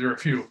with either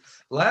of you.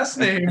 Last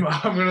name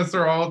I'm going to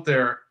throw out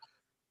there.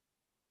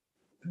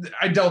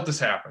 I doubt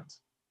this happens.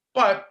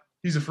 But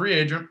he's a free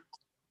agent.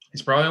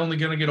 He's probably only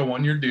going to get a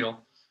 1-year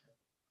deal.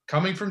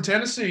 Coming from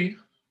Tennessee,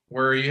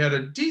 where he had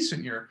a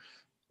decent year,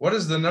 what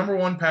is the number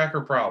one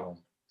Packer problem?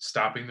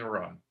 Stopping the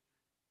run.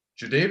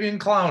 Jadeveon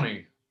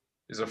Clowney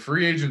is a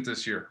free agent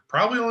this year.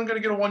 Probably only going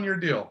to get a 1-year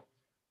deal.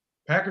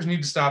 Packers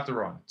need to stop the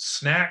run.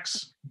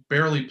 Snacks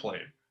barely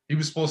played. He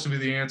was supposed to be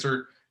the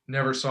answer.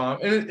 Never saw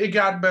him. And it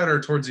got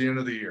better towards the end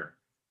of the year.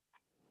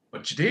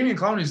 But Jadeveon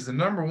Clowney is the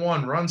number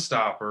one run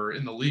stopper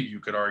in the league, you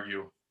could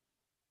argue.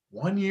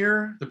 1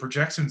 year, the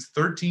projection's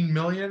 $13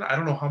 million. I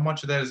don't know how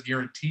much of that is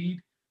guaranteed.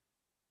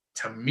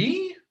 To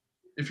me,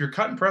 if you're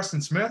cutting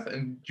Preston Smith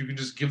and you can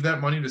just give that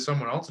money to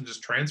someone else and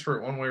just transfer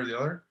it one way or the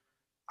other,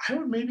 I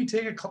would maybe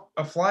take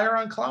a flyer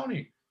on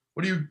Clowney.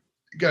 What do you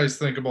guys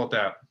think about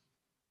that?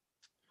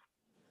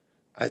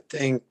 I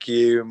think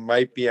you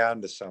might be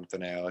onto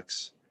something,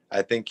 Alex.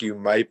 I think you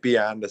might be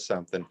onto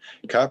something.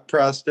 Cut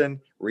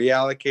Preston,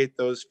 reallocate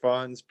those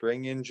funds,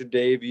 bring in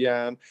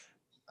Jadeveon.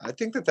 I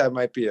think that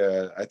might be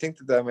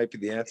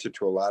the answer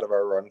to a lot of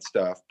our run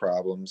stuff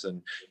problems.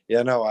 And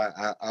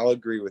I'll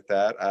agree with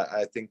that.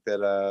 I think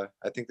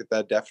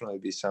that definitely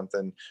be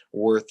something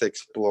worth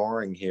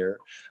exploring here.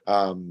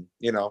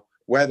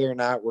 Whether or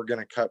not we're going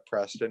to cut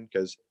Preston,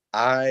 because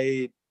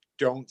I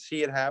don't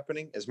see it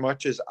happening. As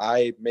much as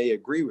I may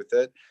agree with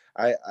it,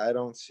 I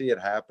don't see it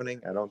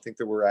happening. I don't think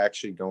that we're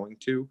actually going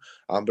to.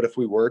 But if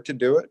we were to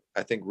do it,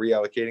 I think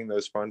reallocating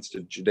those funds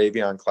to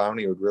Jadeveon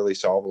Clowney would really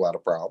solve a lot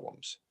of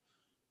problems.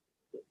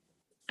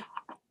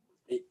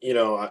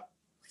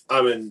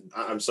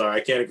 I'm sorry, I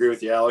can't agree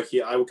with you, Alec.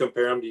 I would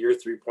compare him to your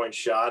 3-point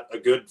shot. A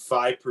good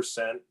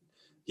 5%.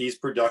 He's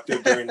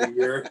productive during the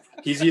year.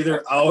 He's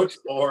either out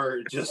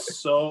or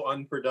just so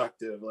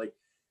unproductive. Like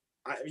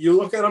you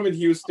look at him in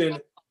Houston,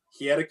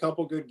 he had a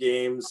couple good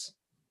games,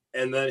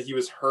 and then he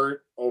was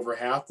hurt over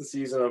half the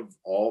season of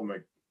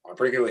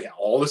particularly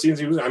all the seasons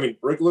he was. I mean,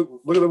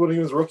 look at when he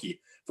was rookie.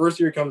 First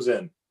year he comes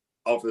in,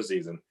 out for the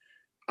season.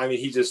 I mean,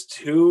 he's just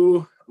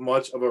too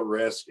much of a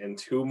risk and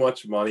too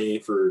much money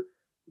for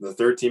the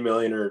 $13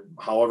 million or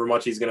however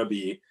much he's going to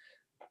be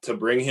to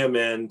bring him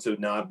in to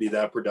not be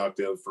that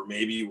productive for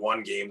maybe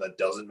one game that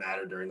doesn't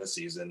matter during the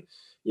season.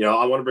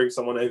 I want to bring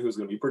someone in who's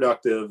going to be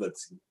productive,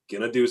 that's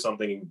going to do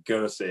something and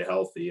going to stay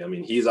healthy. I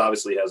mean, he's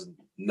obviously has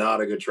not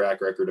a good track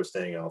record of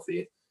staying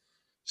healthy.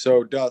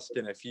 So,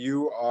 Dustin, if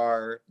you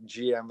are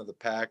GM of the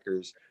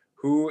Packers,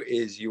 who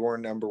is your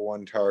number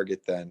one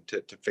target then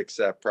to fix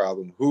that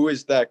problem? Who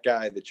is that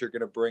guy that you're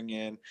going to bring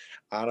in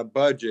on a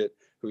budget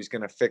who's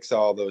going to fix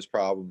all those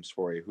problems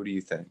for you? Who do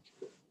you think?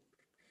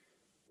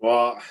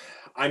 Well,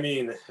 I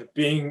mean,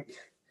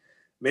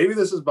 maybe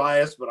this is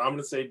biased, but I'm going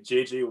to say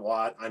J.J.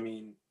 Watt. I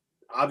mean,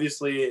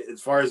 obviously,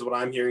 as far as what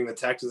I'm hearing, the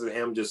Texans and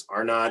him just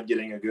are not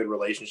getting a good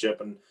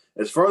relationship. And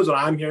as far as what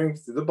I'm hearing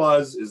through the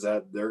buzz is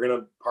that they're going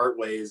to part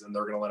ways and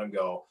they're going to let him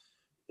go.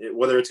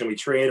 Whether it's going to be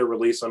trade or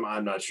release him,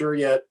 I'm not sure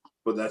yet,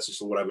 but that's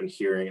just what I've been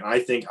hearing. And I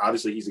think,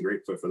 obviously, he's a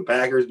great fit for the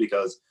Packers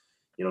because,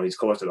 he's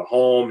close to the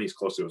home, he's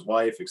close to his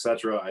wife,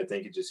 etc. I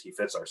think he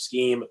fits our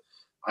scheme.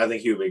 I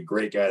think he would be a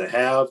great guy to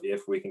have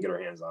if we can get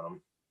our hands on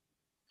him.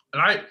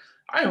 And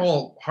I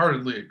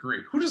wholeheartedly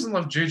agree. Who doesn't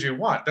love J.J.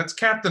 Watt? That's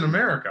Captain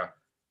America.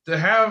 To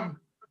have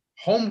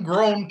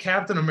homegrown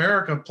Captain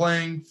America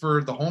playing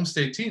for the home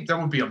state team, that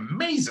would be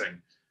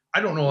amazing.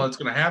 I don't know that's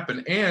going to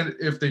happen. And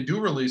if they do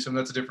release him,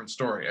 that's a different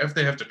story. If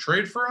they have to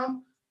trade for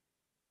him,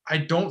 I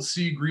don't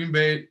see Green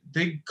Bay.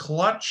 They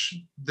clutch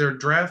their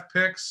draft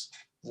picks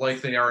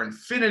like they are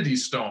infinity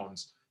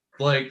stones.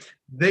 Like,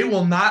 they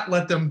will not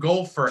let them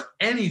go for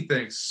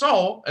anything.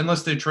 So,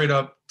 unless they trade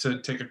up to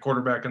take a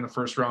quarterback in the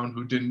first round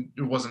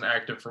who wasn't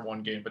active for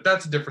one game, but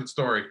that's a different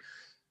story.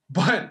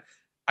 But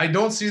I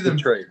don't see them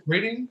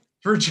trading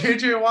for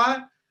J.J.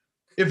 Watt.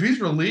 If he's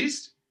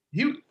released,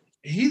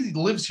 he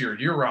lives here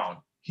year round.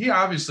 He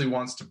obviously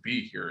wants to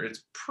be here.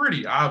 It's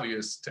pretty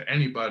obvious to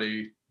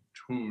anybody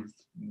who,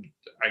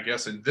 I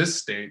guess in this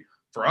state,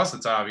 for us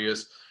it's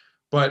obvious,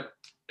 but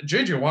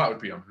J.J. Watt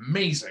would be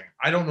amazing.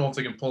 I don't know if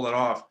they can pull that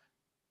off.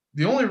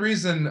 The only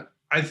reason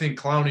I think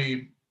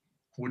Clowney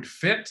would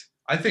fit,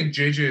 I think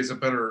JJ is a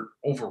better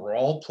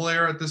overall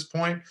player at this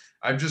point.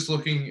 I'm just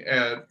looking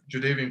at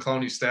Jadeveon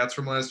Clowney's stats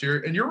from last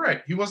year, and you're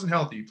right. He wasn't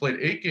healthy. He played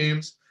 8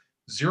 games,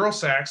 0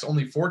 sacks,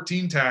 only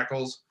 14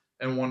 tackles,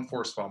 and 1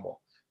 forced fumble.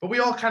 But we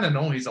all kind of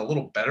know he's a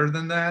little better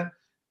than that.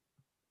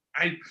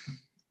 I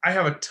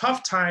have a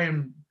tough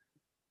time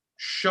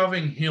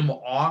shoving him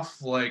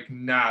off like,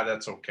 nah,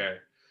 that's okay.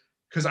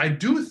 Because I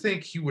do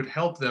think he would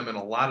help them in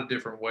a lot of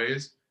different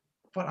ways.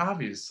 But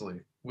obviously,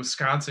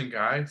 Wisconsin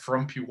guy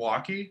from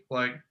Pewaukee,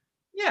 like,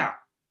 yeah,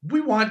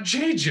 we want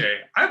JJ.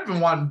 I've been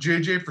wanting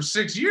JJ for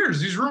 6 years.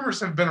 These rumors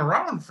have been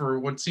around for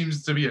what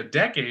seems to be a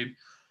decade.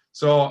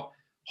 So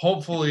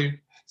hopefully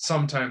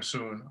sometime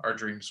soon our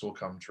dreams will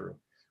come true.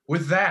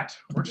 With that,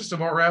 we're just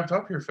about wrapped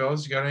up here,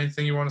 fellas. You got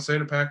anything you want to say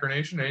to Packer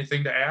Nation?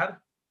 Anything to add?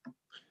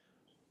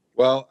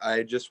 Well,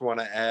 I just want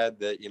to add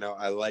that,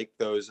 I like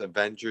those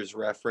Avengers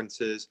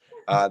references.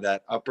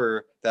 That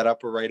upper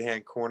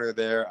right-hand corner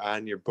there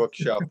on your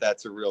bookshelf,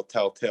 that's a real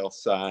telltale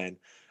sign.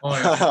 Oh,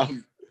 yeah.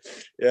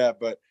 Yeah,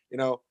 but,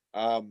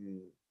 I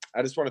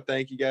just want to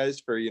thank you guys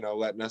for,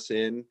 letting us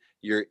in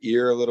your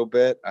ear a little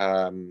bit.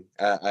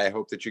 I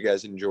hope that you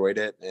guys enjoyed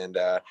it. And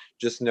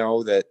just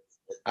know that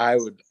I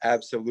would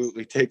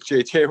absolutely take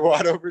JJ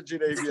Watt over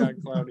Jadeveon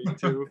Clowney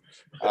too.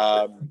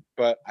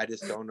 But I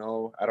just don't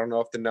know. I don't know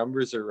if the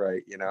numbers are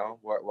right.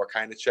 What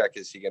kind of check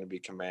is he going to be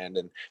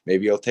commanding?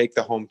 Maybe he'll take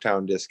the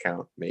hometown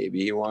discount.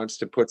 Maybe he wants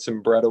to put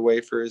some bread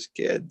away for his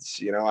kids.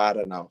 I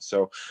don't know.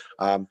 So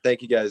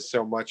thank you guys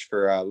so much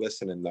for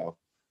listening though.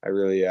 I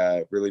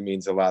really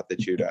means a lot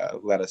that you'd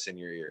let us in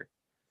your ear.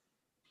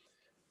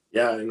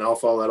 Yeah. And I'll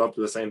follow that up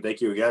to the same.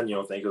 Thank you again.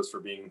 Thank you for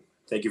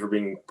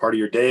being part of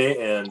your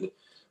day and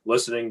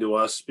listening to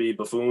us be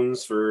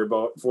buffoons for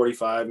about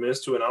 45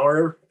 minutes to an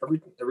hour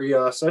every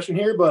session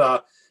here,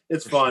 but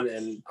it's fun.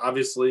 And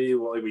obviously,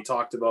 like we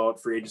talked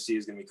about, free agency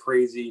is going to be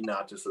crazy,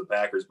 not just for the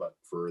Packers, but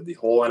for the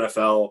whole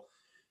NFL,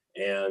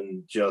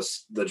 and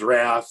just the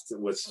draft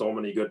with so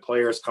many good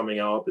players coming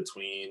out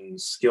between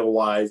skill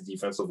wise,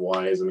 defensive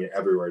wise. I mean,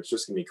 everywhere. It's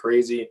just going to be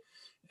crazy.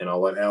 And I'll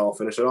let Al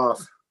finish it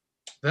off.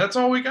 That's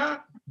all we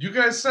got. You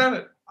guys said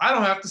it. I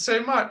don't have to say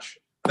much.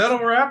 That'll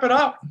wrap it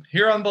up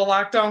here on the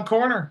Lockdown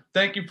Corner.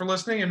 Thank you for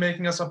listening and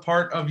making us a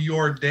part of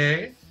your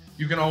day.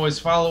 You can always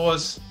follow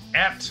us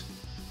at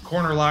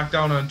Corner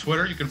Lockdown on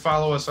Twitter. You can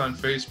follow us on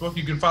Facebook.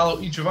 You can follow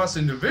each of us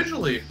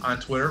individually on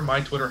Twitter. My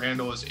Twitter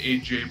handle is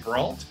AJ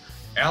Brault.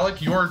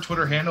 Alec, your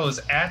Twitter handle is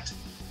at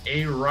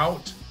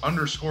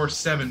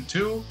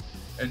 @aroute_72.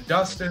 And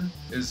Dustin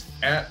is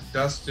at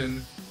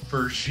Dustin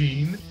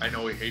Vergine. I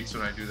know he hates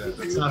when I do that.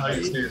 That's not how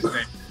you say his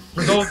name.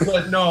 For those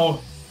that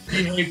know,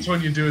 he hates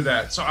when you do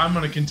that, so I'm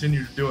going to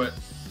continue to do it.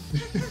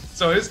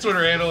 So his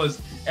Twitter handle is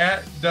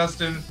at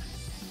Dustin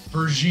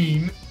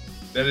Vergine.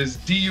 That is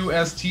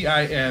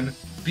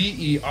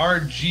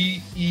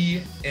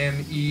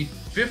DustinBergene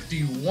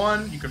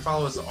 51. You can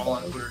follow us all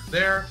on Twitter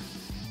there.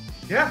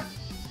 Yeah,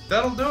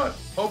 that'll do it.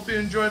 Hope you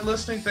enjoyed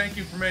listening. Thank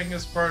you for making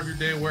us part of your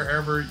day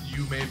wherever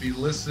you may be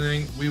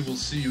listening. We will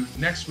see you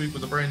next week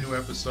with a brand new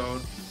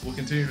episode. We'll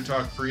continue to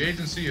talk free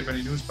agency. If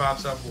any news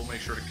pops up, we'll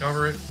make sure to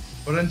cover it.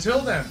 But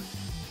until then,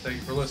 thank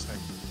you for listening.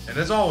 And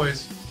as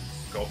always,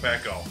 go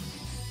Pack Go.